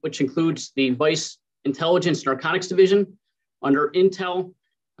side, which includes the Vice Intelligence Narcotics Division. Under Intel,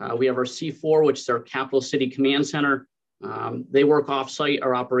 we have our C4, which is our Capital City Command Center. They work off-site,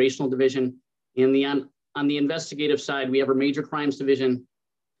 our operational division. On the investigative side, we have our Major Crimes Division,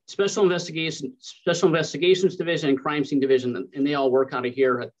 Special Investigations Division, and Crime Scene Division, and they all work out of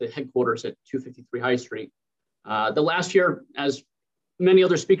here at the headquarters at 253 High Street. The last year, as many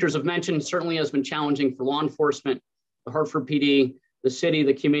other speakers have mentioned, certainly has been challenging for law enforcement, the Hartford PD, the city,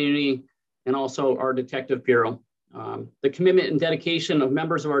 the community, and also our detective bureau. The commitment and dedication of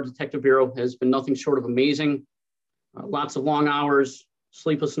members of our detective bureau has been nothing short of amazing. Lots of long hours,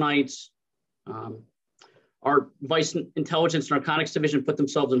 sleepless nights. Our Vice Intelligence Narcotics Division put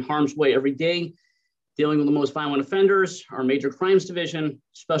themselves in harm's way every day, dealing with the most violent offenders. Our Major Crimes Division,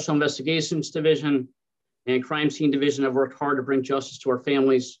 Special Investigations Division, and Crime Scene Division have worked hard to bring justice to our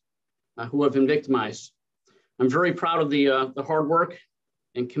families who have been victimized. I'm very proud of the hard work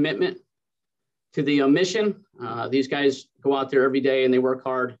and commitment to the mission. These guys go out there every day and they work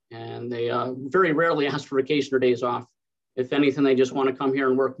hard, and they very rarely ask for vacation or days off. If anything, they just want to come here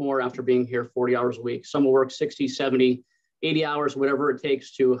and work more after being here 40 hours a week. Some will work 60, 70, 80 hours, whatever it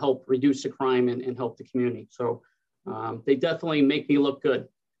takes to help reduce the crime and help the community. So they definitely make me look good.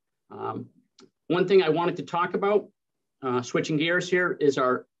 One thing I wanted to talk about, switching gears here, is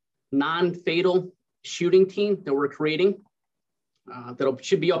our non-fatal shooting team that we're creating that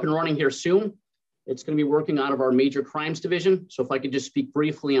should be up and running here soon. It's going to be working out of our major crimes division. So if I could just speak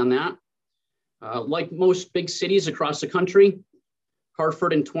briefly on that. Like most big cities across the country,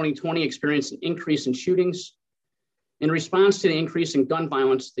 Hartford in 2020 experienced an increase in shootings. In response to the increase in gun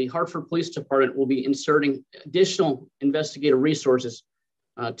violence, the Hartford Police Department will be inserting additional investigative resources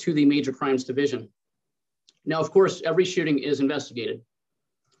to the Major Crimes Division. Now, of course, every shooting is investigated.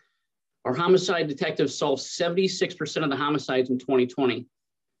 Our homicide detectives solved 76% of the homicides in 2020.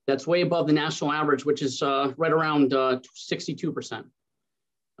 That's way above the national average, which is right around 62%.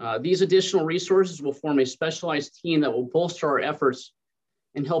 These additional resources will form a specialized team that will bolster our efforts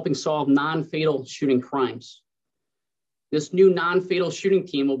in helping solve non-fatal shooting crimes. This new non-fatal shooting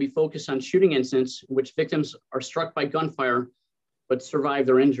team will be focused on shooting incidents in which victims are struck by gunfire but survive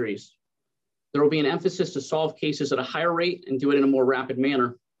their injuries. There will be an emphasis to solve cases at a higher rate and do it in a more rapid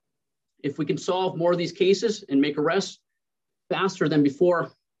manner. If we can solve more of these cases and make arrests faster than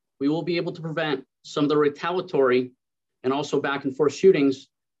before, we will be able to prevent some of the retaliatory and also back and forth shootings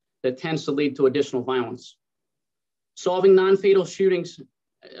that tends to lead to additional violence. Solving a non-fatal shooting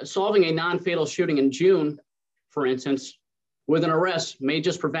in June, for instance, with an arrest may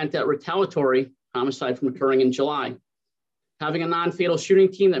just prevent that retaliatory homicide from occurring in July. Having a non-fatal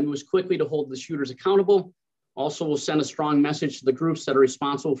shooting team that moves quickly to hold the shooters accountable also will send a strong message to the groups that are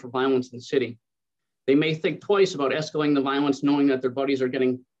responsible for violence in the city. They may think twice about escalating the violence knowing that their buddies are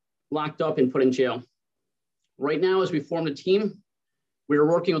getting locked up and put in jail. Right now, as we form the team, we are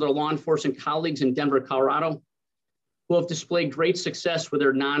working with our law enforcement colleagues in Denver, Colorado, who have displayed great success with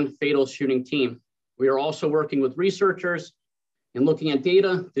their non-fatal shooting team. We are also working with researchers and looking at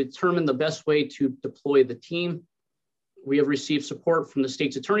data to determine the best way to deploy the team. We have received support from the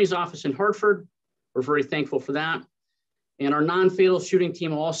state's attorney's office in Hartford. We're very thankful for that. And our non-fatal shooting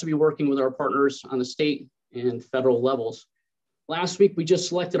team will also be working with our partners on the state and federal levels. Last week, we just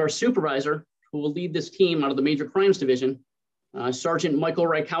selected our supervisor who will lead this team out of the Major Crimes Division. Sergeant Michael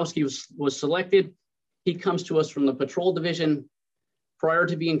Rykowski was selected. He comes to us from the Patrol Division. Prior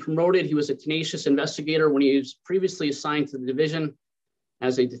to being promoted, he was a tenacious investigator when he was previously assigned to the division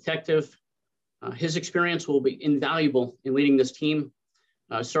as a detective. His experience will be invaluable in leading this team.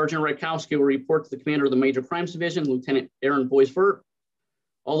 Sergeant Rykowski will report to the commander of the Major Crimes Division, Lieutenant Aaron Boisvert.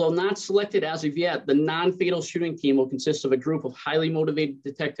 Although not selected as of yet, the non-fatal shooting team will consist of a group of highly motivated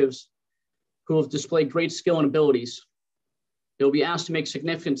detectives who have displayed great skill and abilities. They'll be asked to make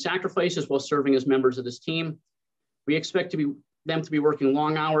significant sacrifices while serving as members of this team. We expect them to be working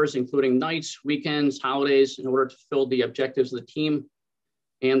long hours, including nights, weekends, holidays, in order to fulfill the objectives of the team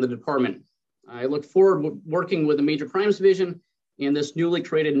and the department. I look forward to working with the Major Crimes Division and this newly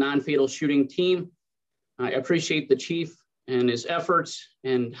created non-fatal shooting team. I appreciate the chief and his efforts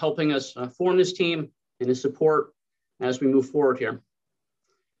in helping us form this team and his support as we move forward here.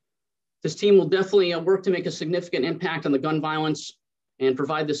 This team will definitely work to make a significant impact on the gun violence and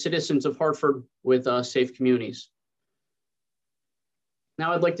provide the citizens of Hartford with safe communities.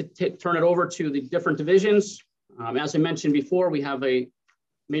 Now I'd like to turn it over to the different divisions. As I mentioned before, we have a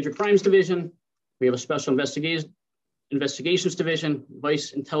Major Crimes Division, we have a Special Investigations Division,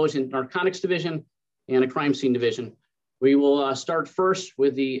 Vice Intelligent Narcotics Division, and a Crime Scene Division. We will start first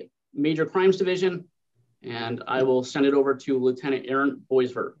with the Major Crimes Division, and I will send it over to Lieutenant Aaron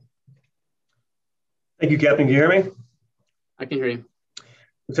Boisvert. Thank you, Captain. Can you hear me? I can hear you.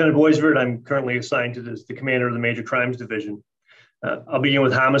 Lieutenant Boisvert, I'm currently assigned to the commander of the Major Crimes Division. I'll begin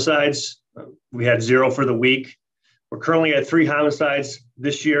with homicides. We had 0 for the week. We're currently at 3 homicides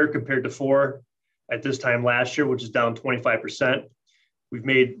this year compared to 4 at this time last year, which is down 25%. We've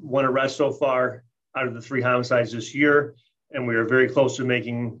made 1 arrest so far out of the 3 homicides this year, and we are very close to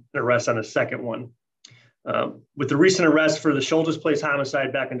making an arrest on a second one. With the recent arrest for the Schultes Place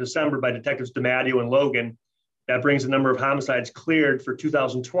homicide back in December by Detectives DiMatteo and Logan, that brings the number of homicides cleared for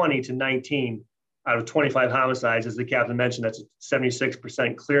 2020 to 19 out of 25 homicides. As the captain mentioned, that's a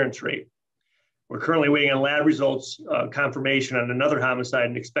 76% clearance rate. We're currently waiting on lab results confirmation on another homicide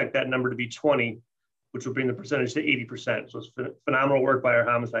and expect that number to be 20, which will bring the percentage to 80%. So it's phenomenal work by our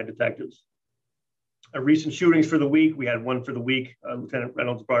homicide detectives. Recent shootings for the week, we had 1 for the week. Lieutenant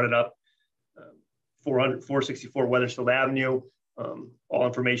Reynolds brought it up. 464 Weathersfield Avenue. All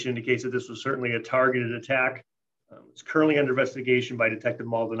information indicates that this was certainly a targeted attack. It's currently under investigation by Detective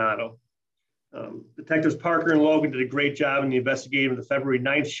Maldonado. Detectives Parker and Logan did a great job in the investigation of the February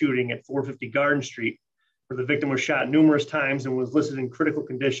 9th shooting at 450 Garden Street, where the victim was shot numerous times and was listed in critical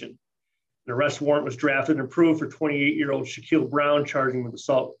condition. An arrest warrant was drafted and approved for 28-year-old Shaquille Brown, charging with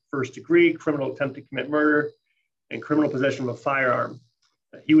assault first degree, criminal attempt to commit murder, and criminal possession of a firearm.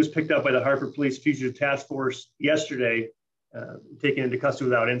 He was picked up by the Hartford Police Fugitive Task Force yesterday, taken into custody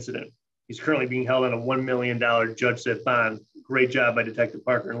without incident. He's currently being held on a $1 million judge-set bond. Great job by Detective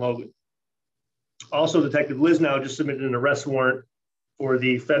Parker and Logan. Also, Detective Lisnow just submitted an arrest warrant for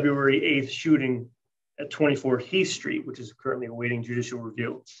the February 8th shooting at 24 Heath Street, which is currently awaiting judicial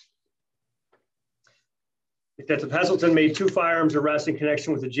review. Detective Heselton made 2 firearms arrests in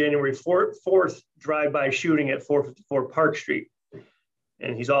connection with the January 4th drive-by shooting at 454 Park Street.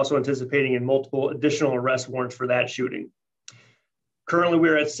 And he's also anticipating in multiple additional arrest warrants for that shooting. Currently,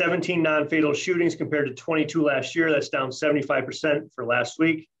 we're at 17 non-fatal shootings compared to 22 last year. That's down 75% for last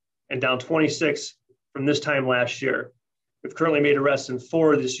week and down 26 from this time last year. We've currently made arrests in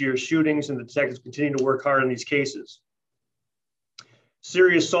 4 of this year's shootings, and the detectives continue to work hard on these cases.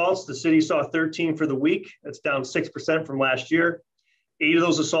 Serious assaults, the city saw 13 for the week. That's down 6% from last year. 8 of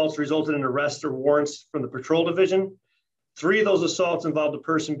those assaults resulted in arrests or warrants from the patrol division. 3 of those assaults involved a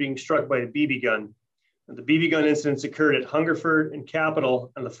person being struck by a BB gun. And the BB gun incidents occurred at Hungerford and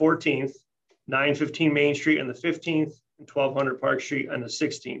Capitol on the 14th, 915 Main Street on the 15th, and 1200 Park Street on the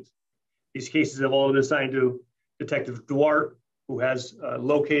 16th. These cases have all been assigned to Detective Duarte, who has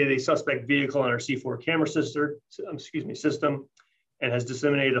located a suspect vehicle on our C4 camera system, and has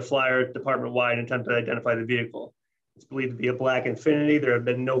disseminated a flyer department-wide in attempt to identify the vehicle. It's believed to be a black Infiniti. There have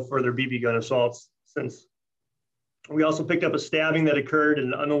been no further BB gun assaults since. We also picked up a stabbing that occurred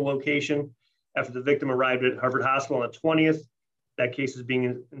in an unknown location after the victim arrived at Harvard Hospital on the 20th. That case is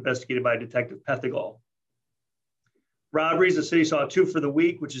being investigated by Detective Pethigal. Robberies, the city saw 2 for the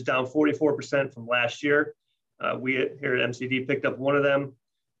week, which is down 44% from last year. We here at MCD picked up 1 of them.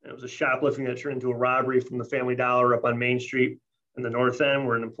 It was a shoplifting that turned into a robbery from the Family Dollar up on Main Street in the north end,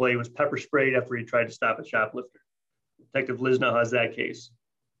 where an employee was pepper sprayed after he tried to stop a shoplifter. Detective Lisnow has that case.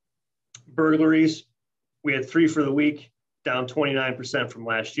 Burglaries, we had 3 for the week, down 29% from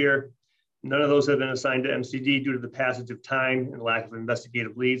last year. None of those have been assigned to MCD due to the passage of time and lack of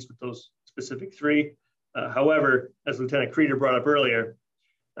investigative leads with those specific 3. However, as Lieutenant Creeder brought up earlier,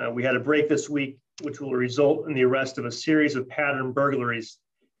 we had a break this week, which will result in the arrest of a series of pattern burglaries.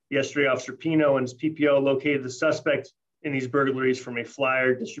 Yesterday, Officer Pino and his PPO located the suspect in these burglaries from a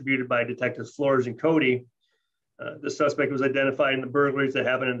flyer distributed by Detectives Flores and Cody. The suspect was identified in the burglaries that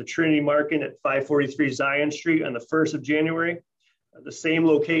happened in the Trinity Market at 543 Zion Street on the 1st of January, the same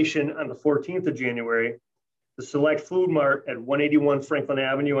location on the 14th of January, the Select Food Mart at 181 Franklin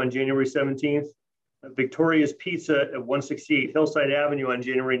Avenue on January 17th, Victoria's Pizza at 168 Hillside Avenue on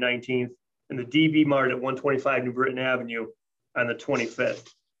January 19th, and the DB Mart at 125 New Britain Avenue on the 25th.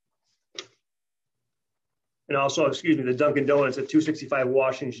 And also, the Dunkin' Donuts at 265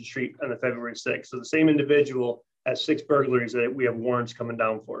 Washington Street on the February 6th. So the same individual has 6 burglaries that we have warrants coming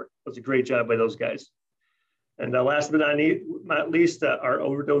down for. That's a great job by those guys. And last but not least, our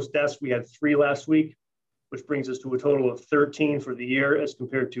overdose deaths, we had 3 last week, which brings us to a total of 13 for the year as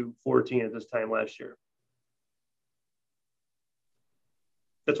compared to 14 at this time last year.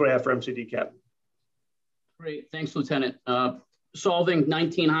 That's what I have for MCD, Cap. Great, thanks, Lieutenant. Solving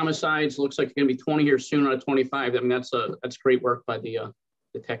 19 homicides, looks like it's going to be 20 here soon out of 25. I mean, that's great work by the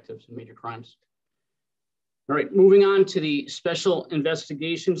detectives in major crimes. All right, moving on to the Special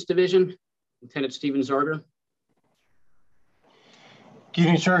Investigations Division, Lieutenant Steven Zarger. Good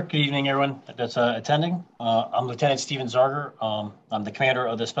evening, sir. Good evening, everyone that's attending. I'm Lieutenant Steven Zarger. I'm the commander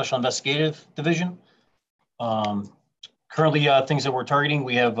of the Special Investigative Division. Currently, things that we're targeting,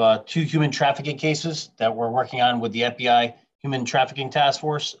 we have 2 human trafficking cases that we're working on with the FBI Human Trafficking Task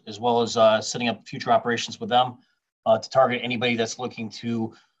Force, as well as setting up future operations with them to target anybody that's looking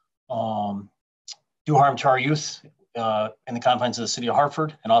to do harm to our youth in the confines of the city of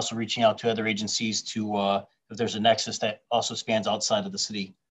Hartford, and also reaching out to other agencies to if there's a nexus that also spans outside of the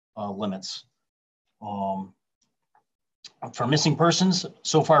city limits. For missing persons,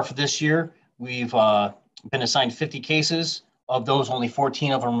 so far for this year, we've been assigned 50 cases. Of those, only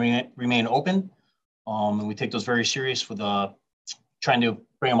 14 of them remain open. And we take those very serious with trying to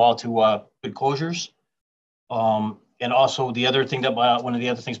bring them all to good closures. And also the other thing that one of the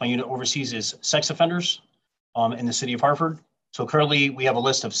other things my unit oversees is sex offenders in the city of Hartford. So currently we have a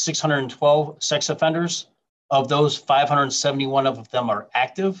list of 612 sex offenders. Of those, 571 of them are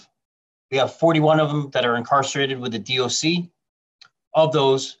active. We have 41 of them that are incarcerated with the DOC. Of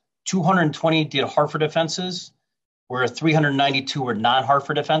those, 220 did Hartford offenses, where 392 were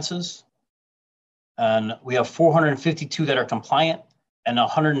non-Hartford offenses. And we have 452 that are compliant and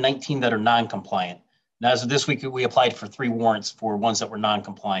 119 that are non-compliant. And as of this week, we applied for 3 warrants for ones that were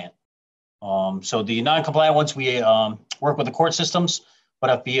non-compliant. So the non-compliant ones, we work with the court systems,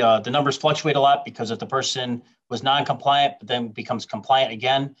 but if the numbers fluctuate a lot, because if the person was non-compliant, but then becomes compliant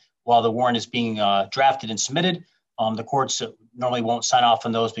again while the warrant is being drafted and submitted, The courts normally won't sign off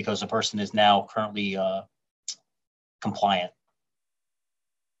on those because the person is now currently compliant.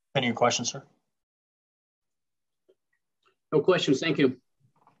 Any of your questions, sir? No questions, thank you.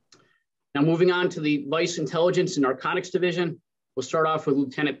 Now moving on to the Vice Intelligence and Narcotics Division. We'll start off with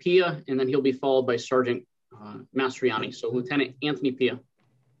Lieutenant Pia, and then he'll be followed by Sergeant Mastriani. So Lieutenant Anthony Pia.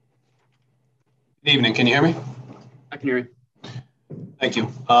 Good evening, can you hear me? I can hear you. Thank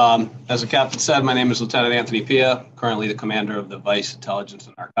you. As the captain said, my name is Lieutenant Anthony Pia, currently the commander of the Vice Intelligence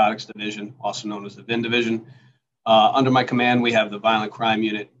and Narcotics Division, also known as the VIN Division. Under my command, we have the Violent Crime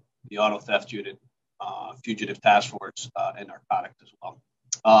Unit, the Auto Theft Unit, Fugitive Task Force, and Narcotics as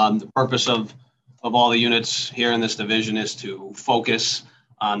well. The purpose of all the units here in this division is to focus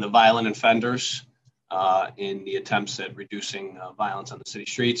on the violent offenders in the attempts at reducing violence on the city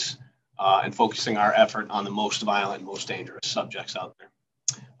streets and focusing our effort on the most violent, most dangerous subjects out there.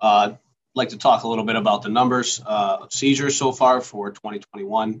 I'd like to talk a little bit about the numbers of seizures so far for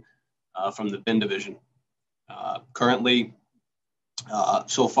 2021 from the VIN Division. Currently,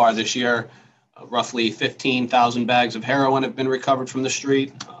 so far this year, roughly 15,000 bags of heroin have been recovered from the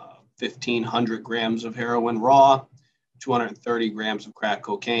street, 1,500 grams of heroin raw, 230 grams of crack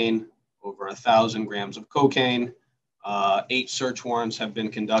cocaine, over 1,000 grams of cocaine, 8 search warrants have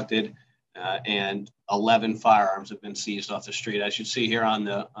been conducted, and 11 firearms have been seized off the street. As you see here on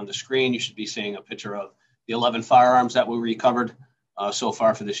the screen, you should be seeing a picture of the 11 firearms that we recovered so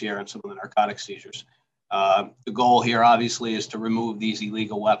far for this year and some of the narcotic seizures. The goal here, obviously, is to remove these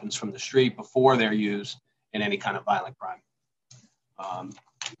illegal weapons from the street before they're used in any kind of violent crime.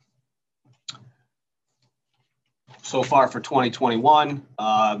 So far for 2021,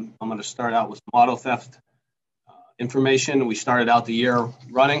 I'm going to start out with some auto theft information. We started out the year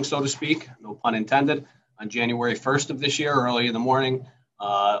running, so to speak, no pun intended. On January 1st of this year, early in the morning,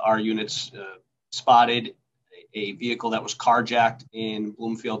 our units spotted a vehicle that was carjacked in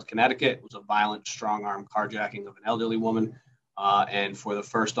Bloomfield, Connecticut. It was a violent, strong-arm carjacking of an elderly woman. And for the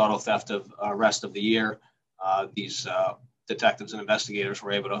first auto theft arrest of the year, these detectives and investigators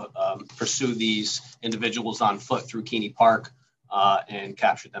were able to pursue these individuals on foot through Keeney Park and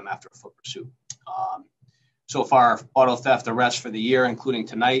captured them after a foot pursuit. So far, auto theft arrests for the year, including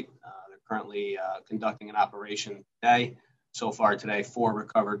tonight. They're currently conducting an operation today. So far today, 4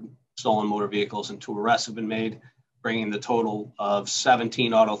 recovered stolen motor vehicles and 2 arrests have been made, bringing the total of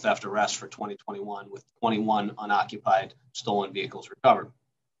 17 auto theft arrests for 2021 with 21 unoccupied stolen vehicles recovered.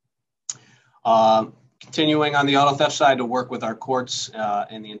 Continuing on the auto theft side to work with our courts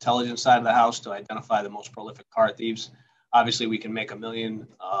and the intelligence side of the house to identify the most prolific car thieves. Obviously, we can make 1 million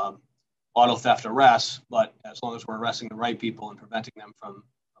auto theft arrests, but as long as we're arresting the right people and preventing them from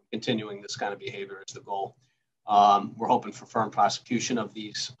continuing this kind of behavior is the goal. We're hoping for firm prosecution of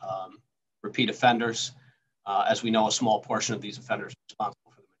these repeat offenders. As we know, a small portion of these offenders are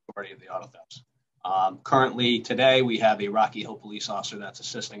responsible for the majority of the auto thefts. Currently, today, we have a Rocky Hill police officer that's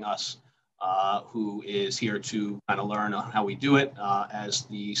assisting us, who is here to kind of learn on how we do it, as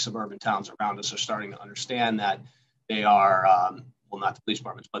the suburban towns around us are starting to understand that they are, well, not the police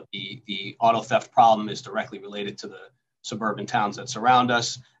departments, but the auto theft problem is directly related to the suburban towns that surround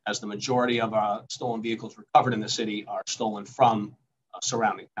us, as the majority of our stolen vehicles recovered in the city are stolen from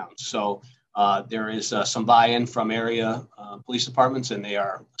surrounding towns. So there is some buy-in from area police departments, and they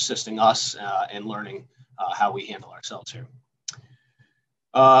are assisting us in learning how we handle ourselves here.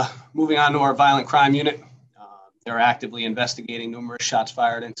 Moving on to our violent crime unit, they're actively investigating numerous shots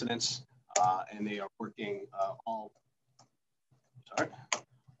fired incidents, and they are working all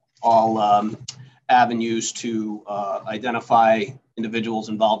avenues to identify individuals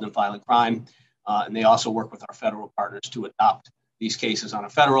involved in violent crime. And they also work with our federal partners to adopt these cases on a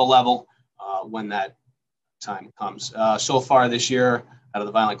federal level when that time comes. So far this year, out of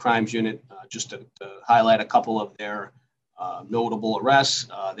the Violent Crimes Unit, just to highlight a couple of their notable arrests,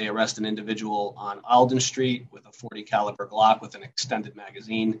 they arrest an individual on Alden Street with a .40 caliber Glock with an extended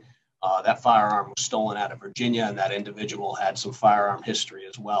magazine. That firearm was stolen out of Virginia, and that individual had some firearm history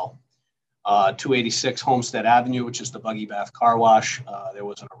as well. 286 Homestead Avenue, which is the Buggy Bath Car Wash. There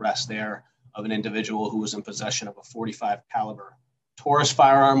was an arrest there of an individual who was in possession of a .45 caliber Taurus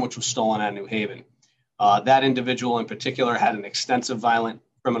firearm, which was stolen at New Haven. That individual in particular had an extensive violent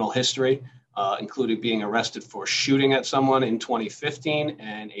criminal history, including being arrested for shooting at someone in 2015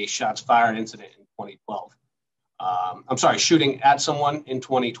 and a shots fired incident in 2012. I'm sorry, shooting at someone in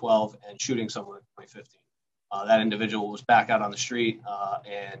 2012 and shooting someone in 2015. That individual was back out on the street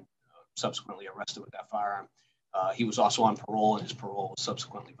and subsequently arrested with that firearm. He was also on parole, and his parole was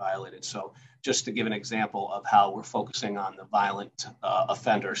subsequently violated. So just to give an example of how we're focusing on the violent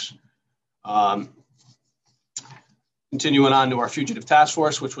offenders. Continuing on to our fugitive task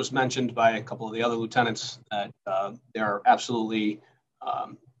force, which was mentioned by a couple of the other lieutenants, that they're absolutely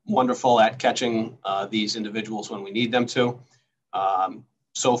wonderful at catching these individuals when we need them to.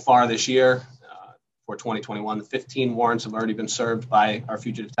 So far this year, for 2021, 15 warrants have already been served by our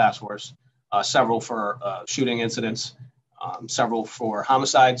fugitive task force, several for shooting incidents, several for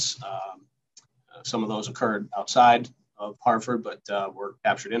homicides. Some of those occurred outside of Hartford, but were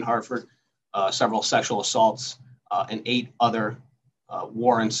captured in Hartford, several sexual assaults, and 8 other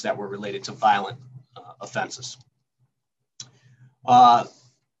warrants that were related to violent offenses.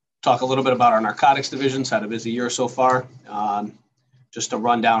 Talk a little bit about our narcotics divisions, had a busy year so far. Just to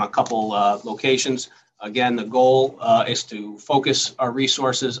run down a couple locations. Again, the goal is to focus our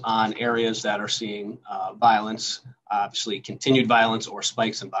resources on areas that are seeing violence, obviously continued violence or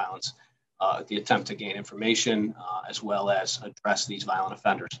spikes in violence, the attempt to gain information as well as address these violent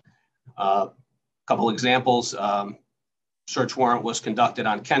offenders. Couple examples, search warrant was conducted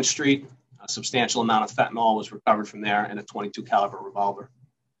on Kent Street. A substantial amount of fentanyl was recovered from there and a .22 caliber revolver.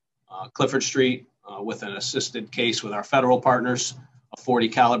 Clifford Street with an assisted case with our federal partners, a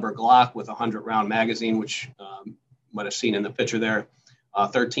 .40 caliber Glock with a 100-round magazine, which you might have seen in the picture there,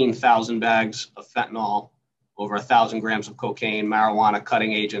 13,000 bags of fentanyl, over 1,000 grams of cocaine, marijuana,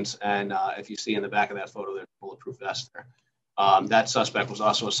 cutting agents, and if you see in the back of that photo, there's a bulletproof vest there. That suspect was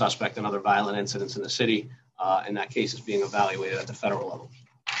also a suspect in other violent incidents in the city, and that case is being evaluated at the federal level.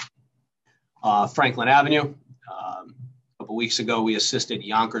 Franklin Avenue, a couple weeks ago, we assisted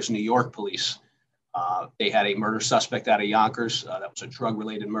Yonkers, New York police. They had a murder suspect out of Yonkers. That was a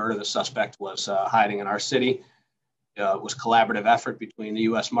drug-related murder. The suspect was hiding in our city. It was a collaborative effort between the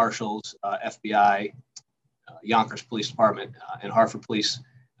U.S. Marshals, FBI, Yonkers Police Department, and Hartford Police.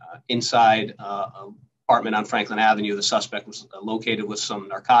 Inside an apartment on Franklin Avenue, the suspect was located with some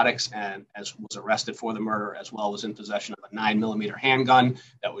narcotics and was arrested for the murder, as well as in possession of a 9mm handgun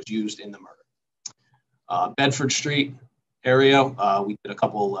that was used in the murder. Bedford Street area, we did a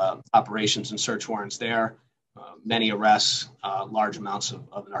couple operations and search warrants there. Many arrests, large amounts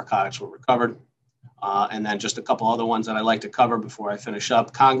of narcotics were recovered. And then just a couple other ones that I'd like to cover before I finish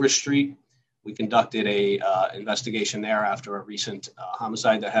up. Congress Street, we conducted a investigation there after a recent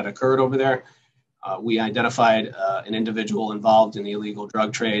homicide that had occurred over there. We identified an individual involved in the illegal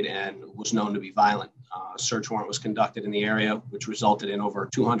drug trade and was known to be violent. A search warrant was conducted in the area, which resulted in over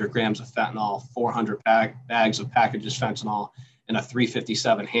 200 grams of fentanyl, 400 bags of packages fentanyl, and a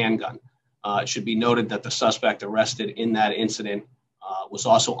 .357 handgun. It should be noted that the suspect arrested in that incident was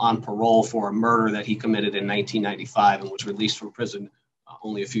also on parole for a murder that he committed in 1995 and was released from prison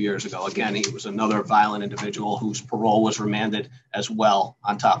only a few years ago. Again, he was another violent individual whose parole was remanded as well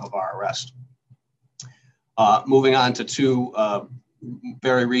on top of our arrest. Moving on to 2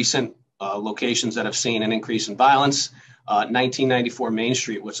 very recent locations that have seen an increase in violence. 1994 Main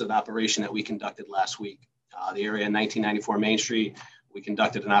Street was an operation that we conducted last week. The area 1994 Main Street, we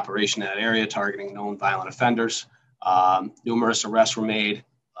conducted an operation in that area targeting known violent offenders. Numerous arrests were made.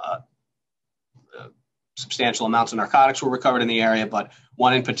 Substantial amounts of narcotics were recovered in the area, but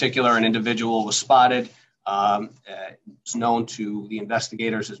one in particular, an individual was spotted. It's known to the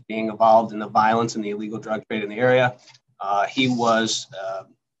investigators as being involved in the violence and the illegal drug trade in the area. He was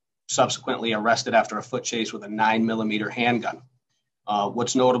subsequently arrested after a foot chase with a 9mm handgun.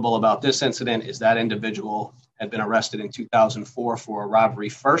 What's notable about this incident is that individual had been arrested in 2004 for a robbery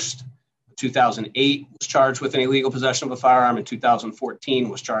first. In 2008 was charged with an illegal possession of a firearm. In 2014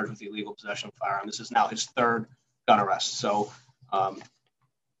 was charged with illegal possession of a firearm. This is now his 3rd gun arrest. So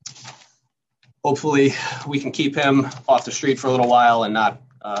hopefully we can keep him off the street for a little while and not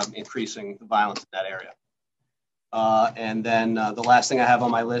increasing the violence in that area. And then the last thing I have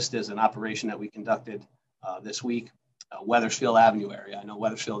on my list is an operation that we conducted this week, Wethersfield Avenue area. I know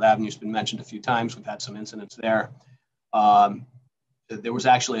Wethersfield Avenue has been mentioned a few times. We've had some incidents there. There was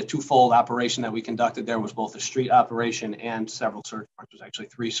actually a 2-fold operation that we conducted. There was both a street operation and several search warrants. There's actually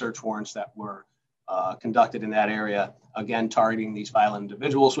 3 search warrants that were conducted in that area, again, targeting these violent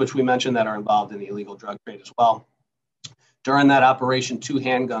individuals, which we mentioned that are involved in the illegal drug trade as well. During that operation, 2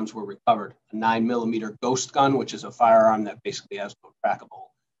 handguns were recovered, a 9mm ghost gun, which is a firearm that basically has no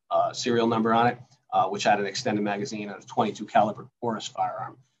trackable serial number on it, which had an extended magazine, and a .22 caliber Taurus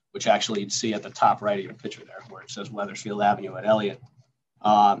firearm, which actually you'd see at the top right of your picture there, where it says Wethersfield Avenue at Elliott.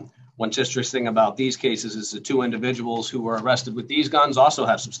 What's interesting about these cases is the 2 individuals who were arrested with these guns also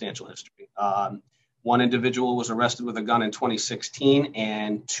have substantial history. One individual was arrested with a gun in 2016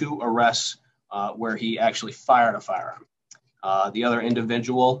 and 2 arrests where he actually fired a firearm. The other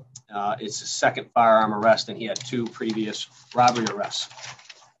individual, it's his 2nd firearm arrest, and he had 2 previous robbery arrests.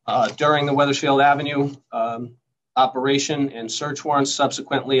 During the Wethersfield Avenue operation and search warrants.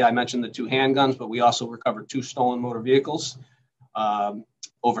 Subsequently, I mentioned the 2 handguns, but we also recovered 2 stolen motor vehicles,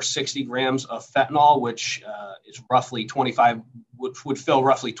 over 60 grams of fentanyl, which is roughly 25, which would fill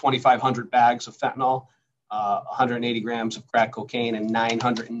roughly 2,500 bags of fentanyl, 180 grams of crack cocaine, and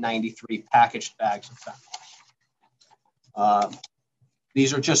 993 packaged bags of fentanyl.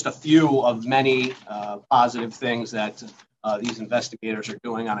 These are just a few of many positive things that these investigators are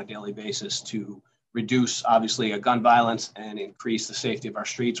doing on a daily basis to reduce, obviously, gun violence and increase the safety of our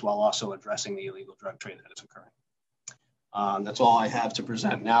streets while also addressing the illegal drug trade that is occurring. That's all I have to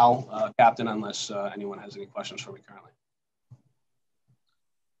present now, Captain, unless anyone has any questions for me currently.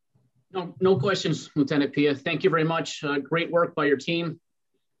 No questions, Lieutenant Pia. Thank you very much. Great work by your team.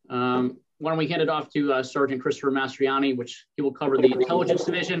 Why don't we hand it off to Sergeant Christopher Mastriani, which he will cover the Intelligence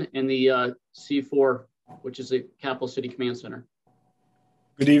Division and the C4, which is the Capital City Command Center.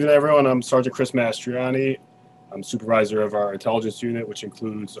 Good evening, everyone. I'm Sergeant Chris Mastriani. I'm supervisor of our intelligence unit, which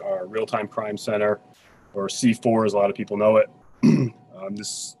includes our real-time crime center, or C4 as a lot of people know it.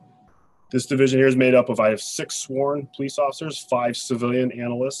 This division here is made up of, I have 6 sworn police officers, 5 civilian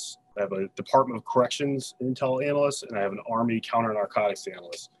analysts. I have a Department of Corrections intel analyst, and I have an Army counter-narcotics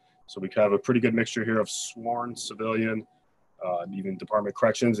analyst. So we have a pretty good mixture here of sworn, civilian, even Department of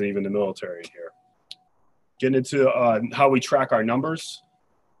Corrections, and even the military here. Getting into how we track our numbers.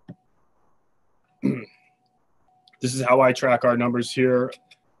 This is how I track our numbers here.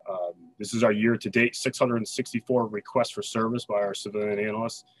 This is our year-to-date 664 requests for service by our civilian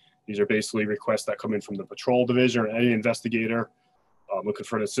analysts. These are basically requests that come in from the patrol division or any investigator looking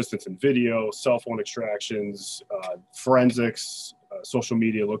for an assistance in video, cell phone extractions, forensics, social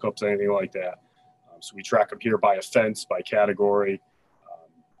media lookups, anything like that. So we track them here by offense, by category,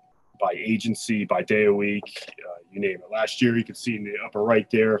 by agency, by day of week, you name it. Last year, you can see in the upper right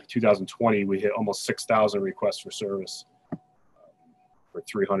there, 2020, we hit almost 6,000 requests for service for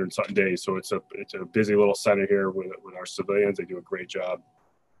 300 something days. So it's a busy little center here with our civilians. They do a great job.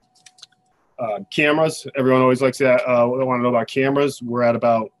 Cameras, everyone always likes that. They want to know about cameras. We're at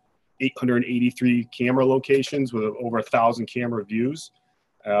about 883 camera locations with over 1,000 camera views.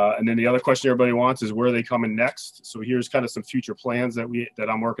 And then the other question everybody wants is where are they coming next? So here's kind of some future plans that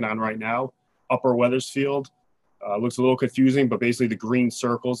I'm working on right now. Upper Weathersfield looks a little confusing, but basically the green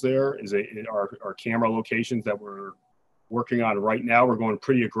circles there are camera locations that we're working on right now. We're going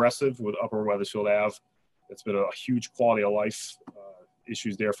pretty aggressive with Upper Weathersfield Ave. It's been a huge quality of life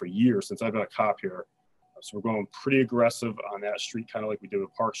issues there for years since I've been a cop here. So we're going pretty aggressive on that street, kind of like we did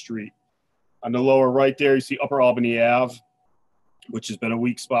with Park Street. On the lower right there, you see Upper Albany Ave, which has been a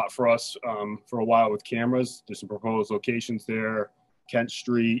weak spot for us for a while with cameras. There's some proposed locations there: Kent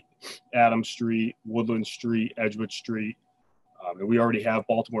Street, Adams Street, Woodland Street, Edgewood Street. And we already have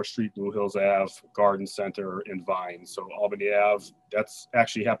Baltimore Street, Blue Hills Ave, Garden Center, and Vine. So Albany Ave, that's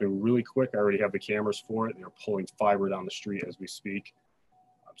actually happening really quick. I already have the cameras for it. They're pulling fiber down the street as we speak.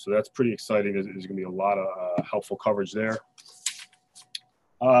 So that's pretty exciting. There's going to be a lot of helpful coverage there.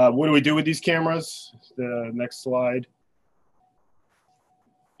 What do we do with these cameras? The next slide.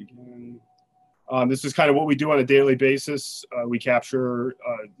 This is kind of what we do on a daily basis. We capture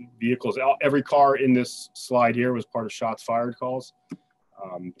vehicles. Every car in this slide here was part of shots fired calls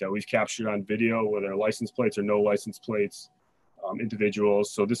that we've captured on video, whether license plates or no license plates,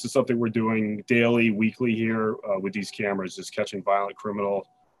 individuals. So this is something we're doing daily, weekly here with these cameras, just catching violent criminal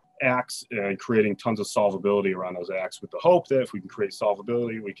acts and creating tons of solvability around those acts, with the hope that if we can create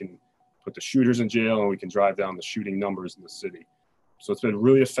solvability, we can put the shooters in jail and we can drive down the shooting numbers in the city. So it's been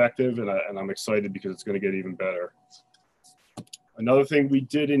really effective, and I'm excited because it's going to get even better. Another thing we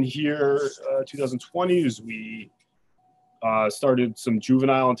did in here, 2020, is we started some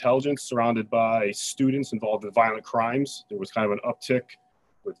juvenile intelligence surrounded by students involved in violent crimes. There was kind of an uptick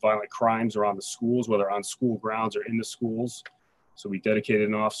with violent crimes around the schools, whether on school grounds or in the schools. So we dedicated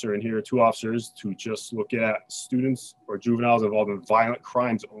an officer in here, 2 officers, to just look at students or juveniles involved in violent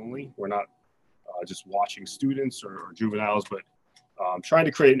crimes only. We're not just watching students or juveniles, but trying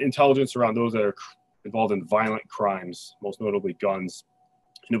to create an intelligence around those that are involved in violent crimes, most notably guns.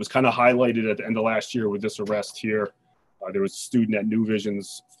 And it was kind of highlighted at the end of last year with this arrest here. There was a student at New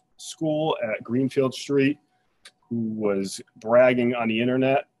Vision's school at Greenfield Street who was bragging on the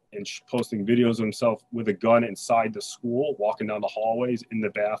internet and posting videos of himself with a gun inside the school, walking down the hallways, in the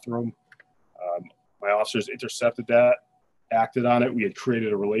bathroom. My officers intercepted that, acted on it. We had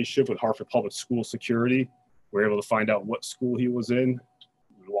created a relationship with Hartford Public School Security. We were able to find out what school he was in.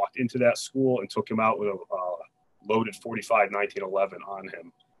 We walked into that school and took him out with a loaded .45 1911 on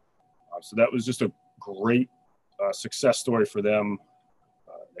him. So that was just a great success story for them.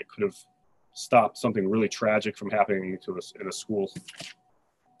 They could have stop something really tragic from happening to us in a school.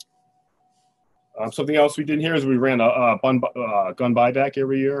 Something else we did here is we ran a gun buyback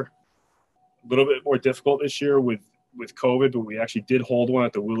every year. A little bit more difficult this year with COVID, but we actually did hold one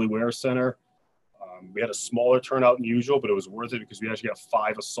at the Willie Ware Center. We had a smaller turnout than usual, but it was worth it because we actually have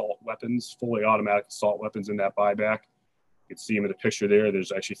 5 assault weapons, fully automatic assault weapons in that buyback. You can see them in the picture there.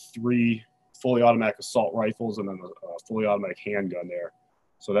 There's actually 3 fully automatic assault rifles and then a fully automatic handgun there.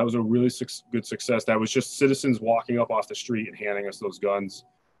 So that was a really good success. That was just citizens walking up off the street and handing us those guns,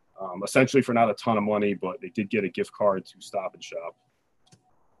 essentially for not a ton of money, but they did get a gift card to Stop and Shop.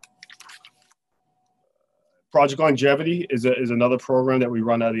 Project Longevity is another program that we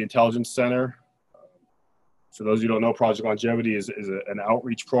run out of the Intelligence Center. For those of you who don't know, Project Longevity is an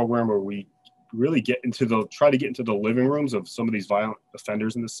outreach program where we really try to get into the living rooms of some of these violent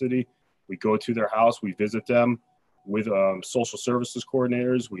offenders in the city. We go to their house, we visit them with social services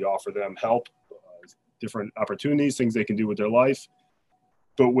coordinators. We offer them help, different opportunities, things they can do with their life.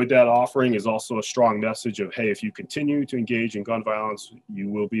 But with that offering is also a strong message of, hey, if you continue to engage in gun violence, you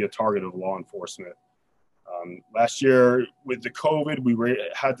will be a target of law enforcement. Last year with the COVID, we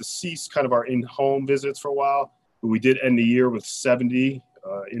had to cease kind of our in-home visits for a while, but we did end the year with 70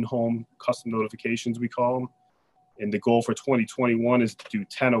 in-home custom notifications, we call them. And the goal for 2021 is to do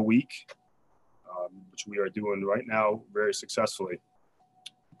 10 a week, which we are doing right now very successfully.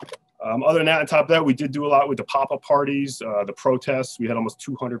 Other than that, on top of that, we did do a lot with the pop-up parties, the protests. We had almost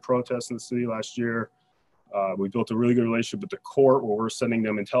 200 protests in the city last year. We built a really good relationship with the court where we're sending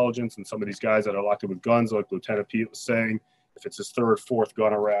them intelligence, and some of these guys that are locked up with guns, like Lieutenant Pete was saying, if it's his 3rd, 4th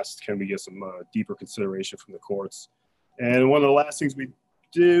gun arrest, can we get some deeper consideration from the courts? And one of the last things we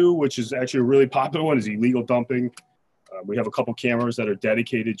do, which is actually a really popular one, is illegal dumping. We have a couple cameras that are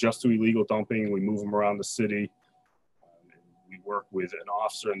dedicated just to illegal dumping. We move them around the city. We work with an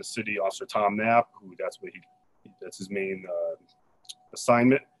officer in the city, Officer Tom Knapp, who that's his main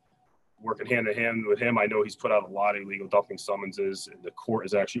assignment. Working hand in hand with him, I know he's put out a lot of illegal dumping summonses, and the court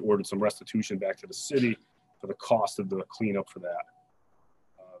has actually ordered some restitution back to the city for the cost of the cleanup for that.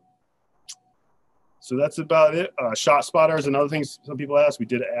 So that's about it. Shot spotters and other things some people ask. We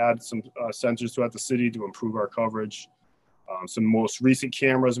did add some sensors throughout the city to improve our coverage. Some most recent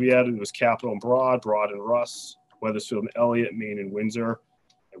cameras we added was Capitol and Broad and Russ, Weathersfield and Elliott, Maine and Windsor.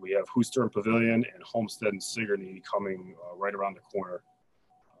 And we have Hooster and Pavilion and Homestead and Sigourney coming right around the corner.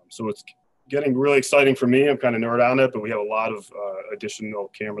 So it's getting really exciting for me. I'm kind of nerd on it, but we have a lot of additional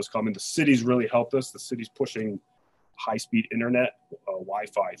cameras coming. The city's really helped us. The city's pushing high-speed internet,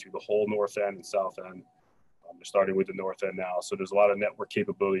 Wi-Fi through the whole north end and south end. They're starting with the north end now. So there's a lot of network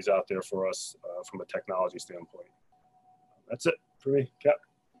capabilities out there for us from a technology standpoint. That's it for me, Cap.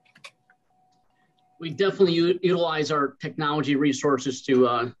 We definitely utilize our technology resources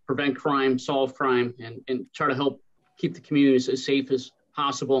to prevent crime, solve crime, and try to help keep the communities as safe as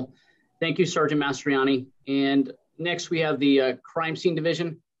possible. Thank you, Sergeant Mastriani. And next we have the crime scene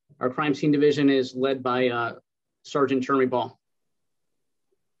division. Our crime scene division is led by Sergeant Jeremy Ball.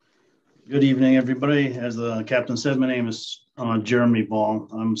 Good evening, everybody. As the captain said, my name is Jeremy Ball.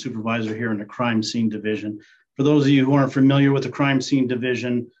 I'm supervisor here in the crime scene division. For those of you who aren't familiar with the crime scene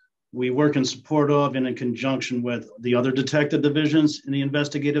division, we work in support of and in conjunction with the other detective divisions in the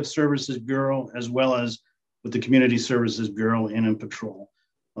Investigative Services Bureau, as well as with the Community Services Bureau and in patrol.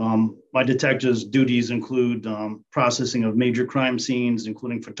 My detectives' duties include processing of major crime scenes,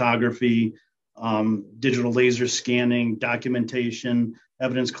 including photography, digital laser scanning, documentation,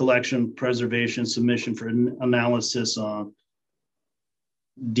 evidence collection, preservation, submission for analysis,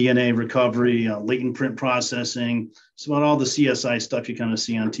 DNA recovery, latent print processing. It's about all the CSI stuff you kind of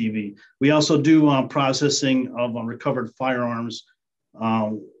see on TV. We also do processing of recovered firearms,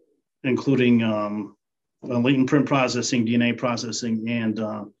 including latent print processing, DNA processing, and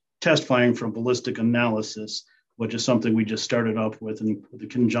test firing for ballistic analysis, which is something we just started up with in the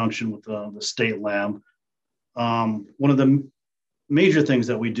conjunction with the state lab. One of the major things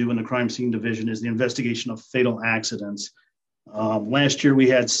that we do in the crime scene division is the investigation of fatal accidents. Last year we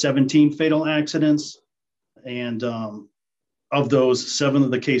had 17 fatal accidents, and of those, 7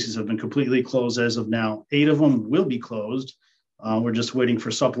 of the cases have been completely closed as of now. 8 of them will be closed. We're just waiting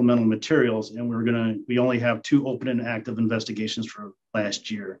for supplemental materials, and we only have 2 open and active investigations for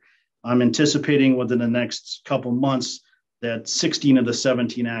last year. I'm anticipating within the next couple months that 16 of the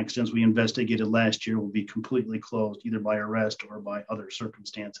 17 accidents we investigated last year will be completely closed, either by arrest or by other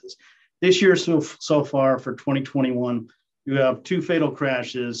circumstances. This year, so far for 2021, you have 2 fatal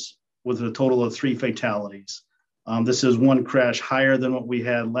crashes with a total of 3 fatalities. This is 1 crash higher than what we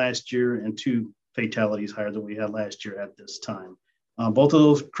had last year and 2 fatalities higher than we had last year at this time. Both of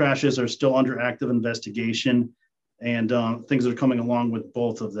those crashes are still under active investigation, and things are coming along with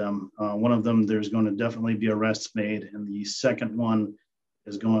both of them. One of them, there's going to definitely be arrests made, and the second one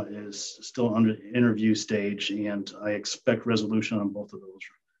is still under interview stage, and I expect resolution on both of those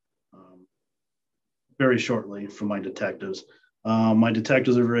very shortly from my detectives. My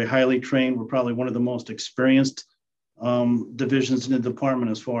detectives are very highly trained. We're probably one of the most experienced divisions in the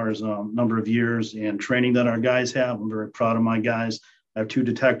department as far as number of years and training that our guys have. I'm very proud of my guys. I have 2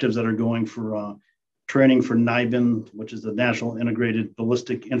 detectives that are going for training for NIBIN, which is the National Integrated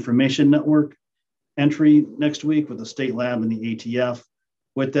Ballistic Information Network entry next week with the state lab and the ATF.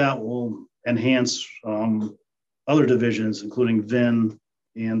 With that, we'll enhance other divisions, including VIN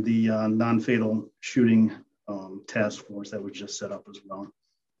and the non-fatal shooting task force that was just set up as well.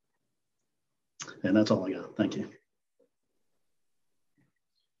 And that's all I got. Thank you.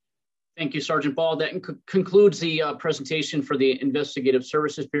 Thank you, Sergeant Ball. That concludes the presentation for the Investigative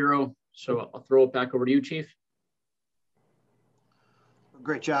Services Bureau. So I'll throw it back over to you, Chief.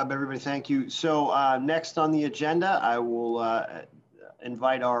 Great job, everybody. Thank you. So next on the agenda, I will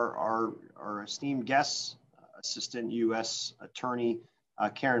invite our esteemed guests, Assistant U.S. Attorney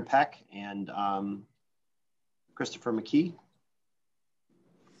Karen Peck and Christopher McKee.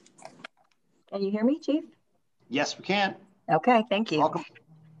 Can you hear me, Chief? Yes, we can. Okay, thank you. Welcome.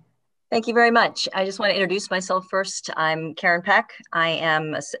 Thank you very much. I just want to introduce myself first. I'm Karen Peck. I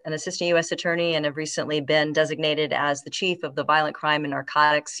am an Assistant U.S. Attorney and have recently been designated as the Chief of the Violent Crime and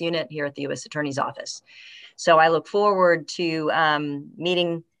Narcotics Unit here at the U.S. Attorney's Office. So I look forward to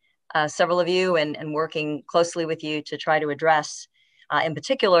meeting several of you and working closely with you to try to address, in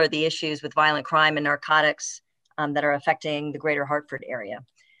particular, the issues with violent crime and narcotics that are affecting the greater Hartford area.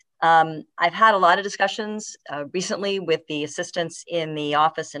 I've had a lot of discussions recently with the assistants in the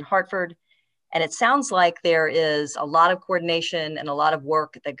office in Hartford, and it sounds like there is a lot of coordination and a lot of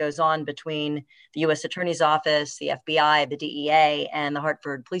work that goes on between the U.S. Attorney's Office, the FBI, the DEA, and the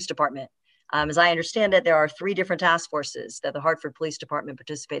Hartford Police Department. As I understand it, there are 3 different task forces that the Hartford Police Department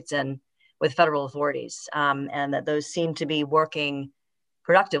participates in with federal authorities, and that those seem to be working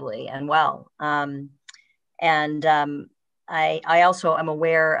productively and well. I also am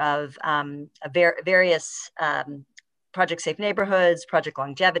aware of various Project Safe Neighborhoods, Project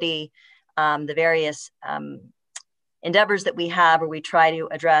Longevity, the various endeavors that we have where we try to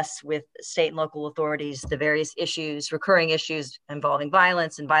address with state and local authorities the various issues, recurring issues involving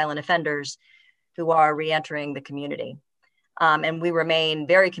violence and violent offenders who are reentering the community. And we remain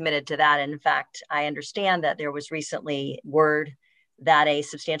very committed to that. And in fact, I understand that there was recently word that a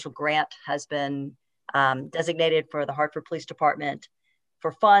substantial grant has been designated for the Hartford Police Department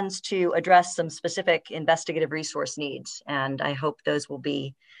for funds to address some specific investigative resource needs. And I hope those will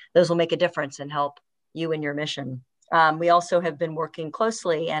make a difference and help you in your mission. We also have been working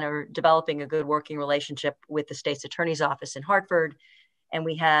closely and are developing a good working relationship with the State's Attorney's Office in Hartford. And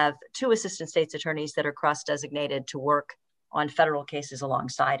we have 2 assistant state's attorneys that are cross-designated to work on federal cases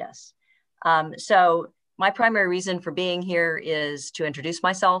alongside us. So my primary reason for being here is to introduce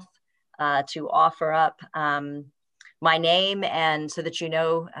myself, to offer up my name, and so that you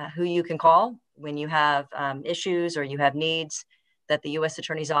know who you can call when you have issues or you have needs that the U.S.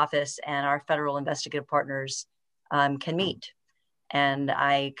 Attorney's Office and our federal investigative partners can meet. And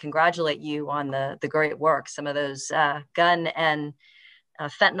I congratulate you on the great work. Some of those gun and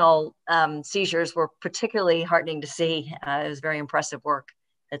fentanyl seizures were particularly heartening to see. It was very impressive work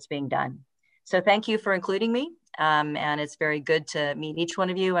that's being done. So thank you for including me. And it's very good to meet each one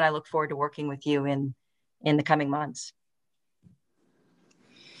of you. And I look forward to working with you in the coming months.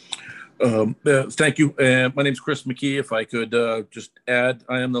 Thank you. My name is Chris McKee. If I could just add,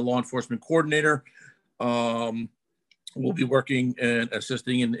 I am the law enforcement coordinator. We'll be working and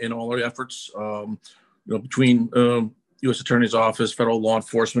assisting in all our efforts between U.S. Attorney's Office, federal law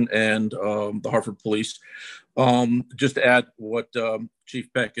enforcement, and the Hartford Police. Just to add what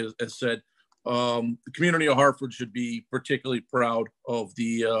Chief Peck has said, the community of Hartford should be particularly proud of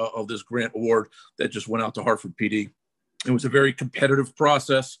this grant award that just went out to Hartford PD. It was a very competitive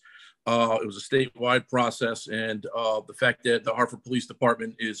process. It was a statewide process, and the fact that the Hartford Police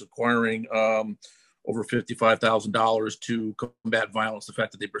Department is acquiring over $55,000 to combat violence, the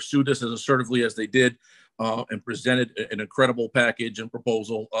fact that they pursued this as assertively as they did and presented an incredible package and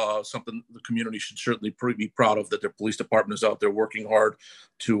proposal, something the community should certainly be proud of, that their police department is out there working hard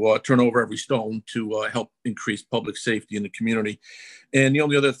to turn over every stone to help increase public safety in the community. And the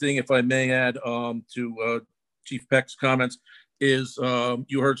only other thing, if I may add to Chief Peck's comments, is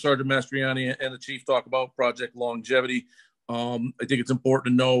you heard Sergeant Mastriani and the Chief talk about Project Longevity. I think it's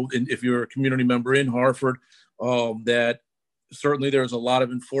important to know, and if you're a community member in Hartford, that certainly there's a lot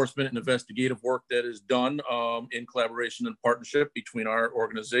of enforcement and investigative work that is done in collaboration and partnership between our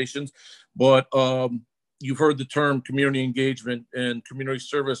organizations. But you've heard the term community engagement and community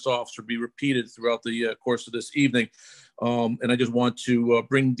service officer be repeated throughout the course of this evening. And I just want to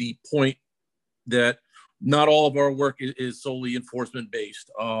bring the point that not all of our work is solely enforcement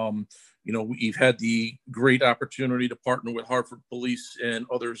based. You know, we've had the great opportunity to partner with Hartford Police and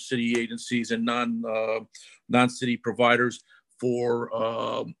other city agencies and non-city providers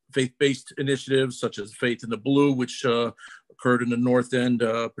for faith-based initiatives such as Faith in the Blue, which occurred in the North End,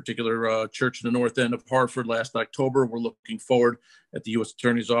 a particular church in the North End of Hartford last October. We're looking forward at the U.S.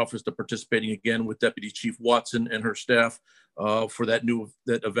 Attorney's Office to participating again with Deputy Chief Watson and her staff for that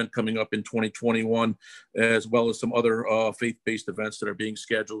event coming up in 2021, as well as some other faith-based events that are being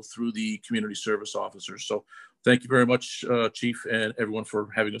scheduled through the community service officers. So thank you very much, Chief, and everyone for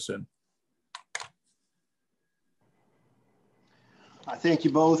having us in. Thank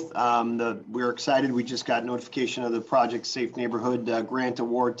you both. We're excited. We just got notification of the Project Safe Neighborhood grant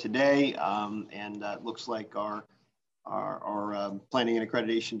award today, and it looks like our Planning and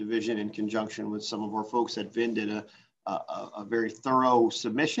Accreditation Division, in conjunction with some of our folks at VIN, did a very thorough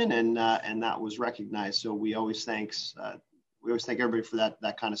submission, and that was recognized. So we always thank everybody for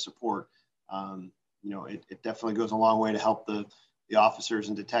that kind of support. You know, it definitely goes a long way to help the officers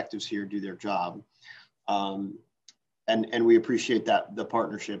and detectives here do their job. And we appreciate the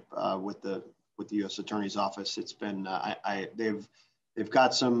partnership with the U.S. Attorney's Office. It's been they've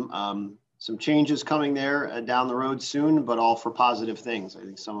got some changes coming there down the road soon, but all for positive things. I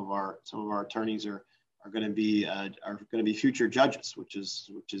think some of our attorneys are going to be future judges, which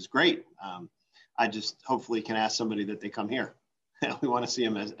is great. I just hopefully can ask somebody that they come here. We want to see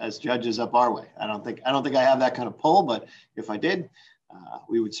them as judges up our way. I don't think I have that kind of pull, but if I did,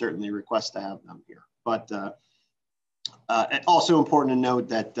 we would certainly request to have them here. But also important to note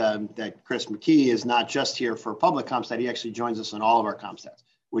that Chris McKee is not just here for Public Compstat. He actually joins us on all of our Compstats,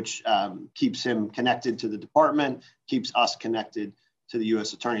 which keeps him connected to the department, keeps us connected to the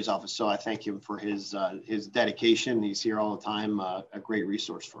U.S. Attorney's Office. So I thank him for his dedication. He's here all the time, a great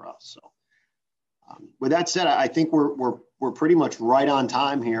resource for us. So with that said, I think we're pretty much right on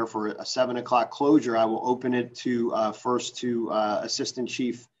time here for a 7 o'clock closure. I will open it to first to Assistant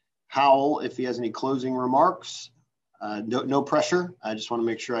Chief Howell if he has any closing remarks. No pressure. I just want to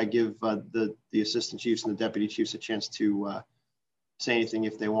make sure I give the assistant chiefs and the deputy chiefs a chance to say anything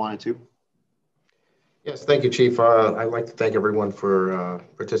if they wanted to. Yes, thank you, Chief. I'd like to thank everyone for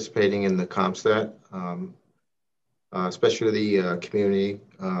participating in the Compstat, especially the community.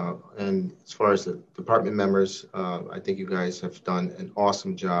 And as far as the department members, I think you guys have done an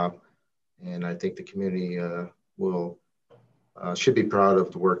awesome job. And I think the community should be proud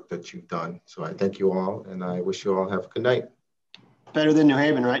of the work that you've done. So I thank you all, and I wish you all have a good night. Better than New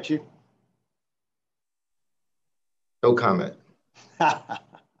Haven, right, Chief? No comment.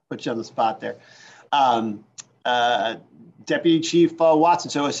 Put you on the spot there. Deputy Chief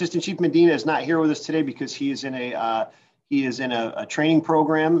Watson. So Assistant Chief Medina is not here with us today because he is in a training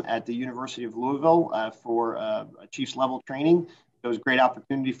program at the University of Louisville for a chief's level training. It was a great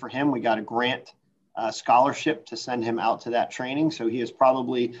opportunity for him. We got a grant scholarship to send him out to that training. So he is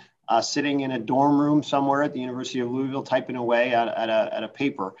probably sitting in a dorm room somewhere at the University of Louisville, typing away at a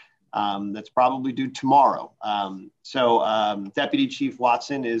paper that's probably due tomorrow. Deputy Chief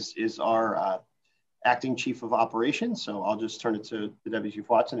Watson is our acting chief of operations. So I'll just turn it to the Deputy Chief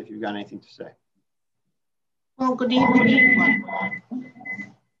Watson if you've got anything to say. Well, good evening, everyone.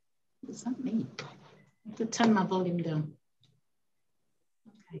 Is that me? I have to turn my volume down.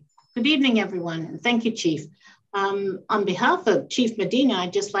 Okay. Good evening, everyone, and thank you, Chief. On behalf of Chief Medina,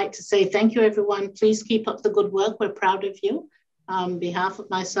 I'd just like to say thank you, everyone. Please keep up the good work. We're proud of you. On behalf of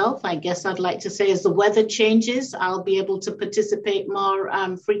myself, I guess I'd like to say as the weather changes, I'll be able to participate more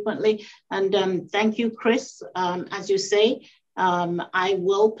frequently. And thank you, Chris. As you say, I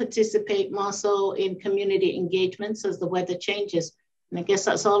will participate more so in community engagements as the weather changes. And I guess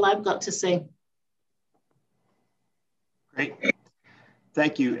that's all I've got to say. Great.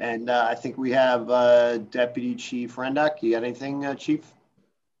 Thank you. And I think we have Deputy Chief Rendock. You got anything, Chief?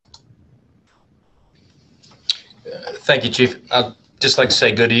 Thank you, Chief. I'd just like to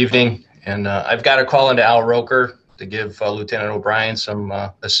say good evening. And I've got a call into Al Roker to give Lieutenant O'Brien some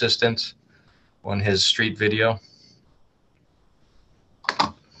assistance on his street video.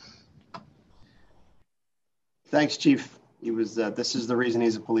 Thanks, Chief. He was. This is the reason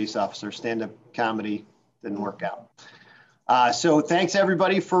he's a police officer. Stand-up comedy didn't work out. So thanks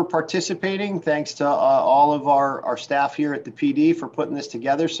everybody for participating. Thanks to all of our staff here at the PD for putting this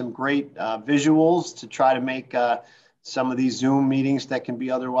together. Some great visuals to try to make some of these Zoom meetings that can be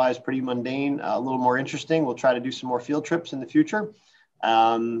otherwise pretty mundane, a little more interesting. We'll try to do some more field trips in the future.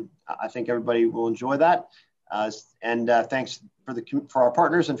 I think everybody will enjoy that. Thanks for our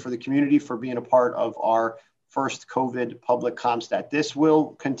partners and for the community for being a part of our first COVID public Compstat. This will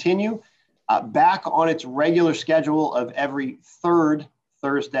continue back on its regular schedule of every third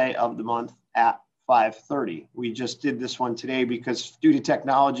Thursday of the month at 5:30. We just did this one today because due to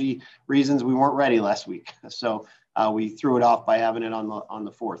technology reasons, we weren't ready last week. So we threw it off by having it on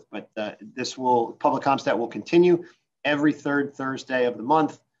the 4th. But public Compstat will continue every third Thursday of the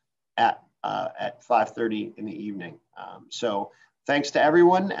month at 5:30 in the evening. So thanks to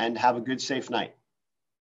everyone and have a good, safe night.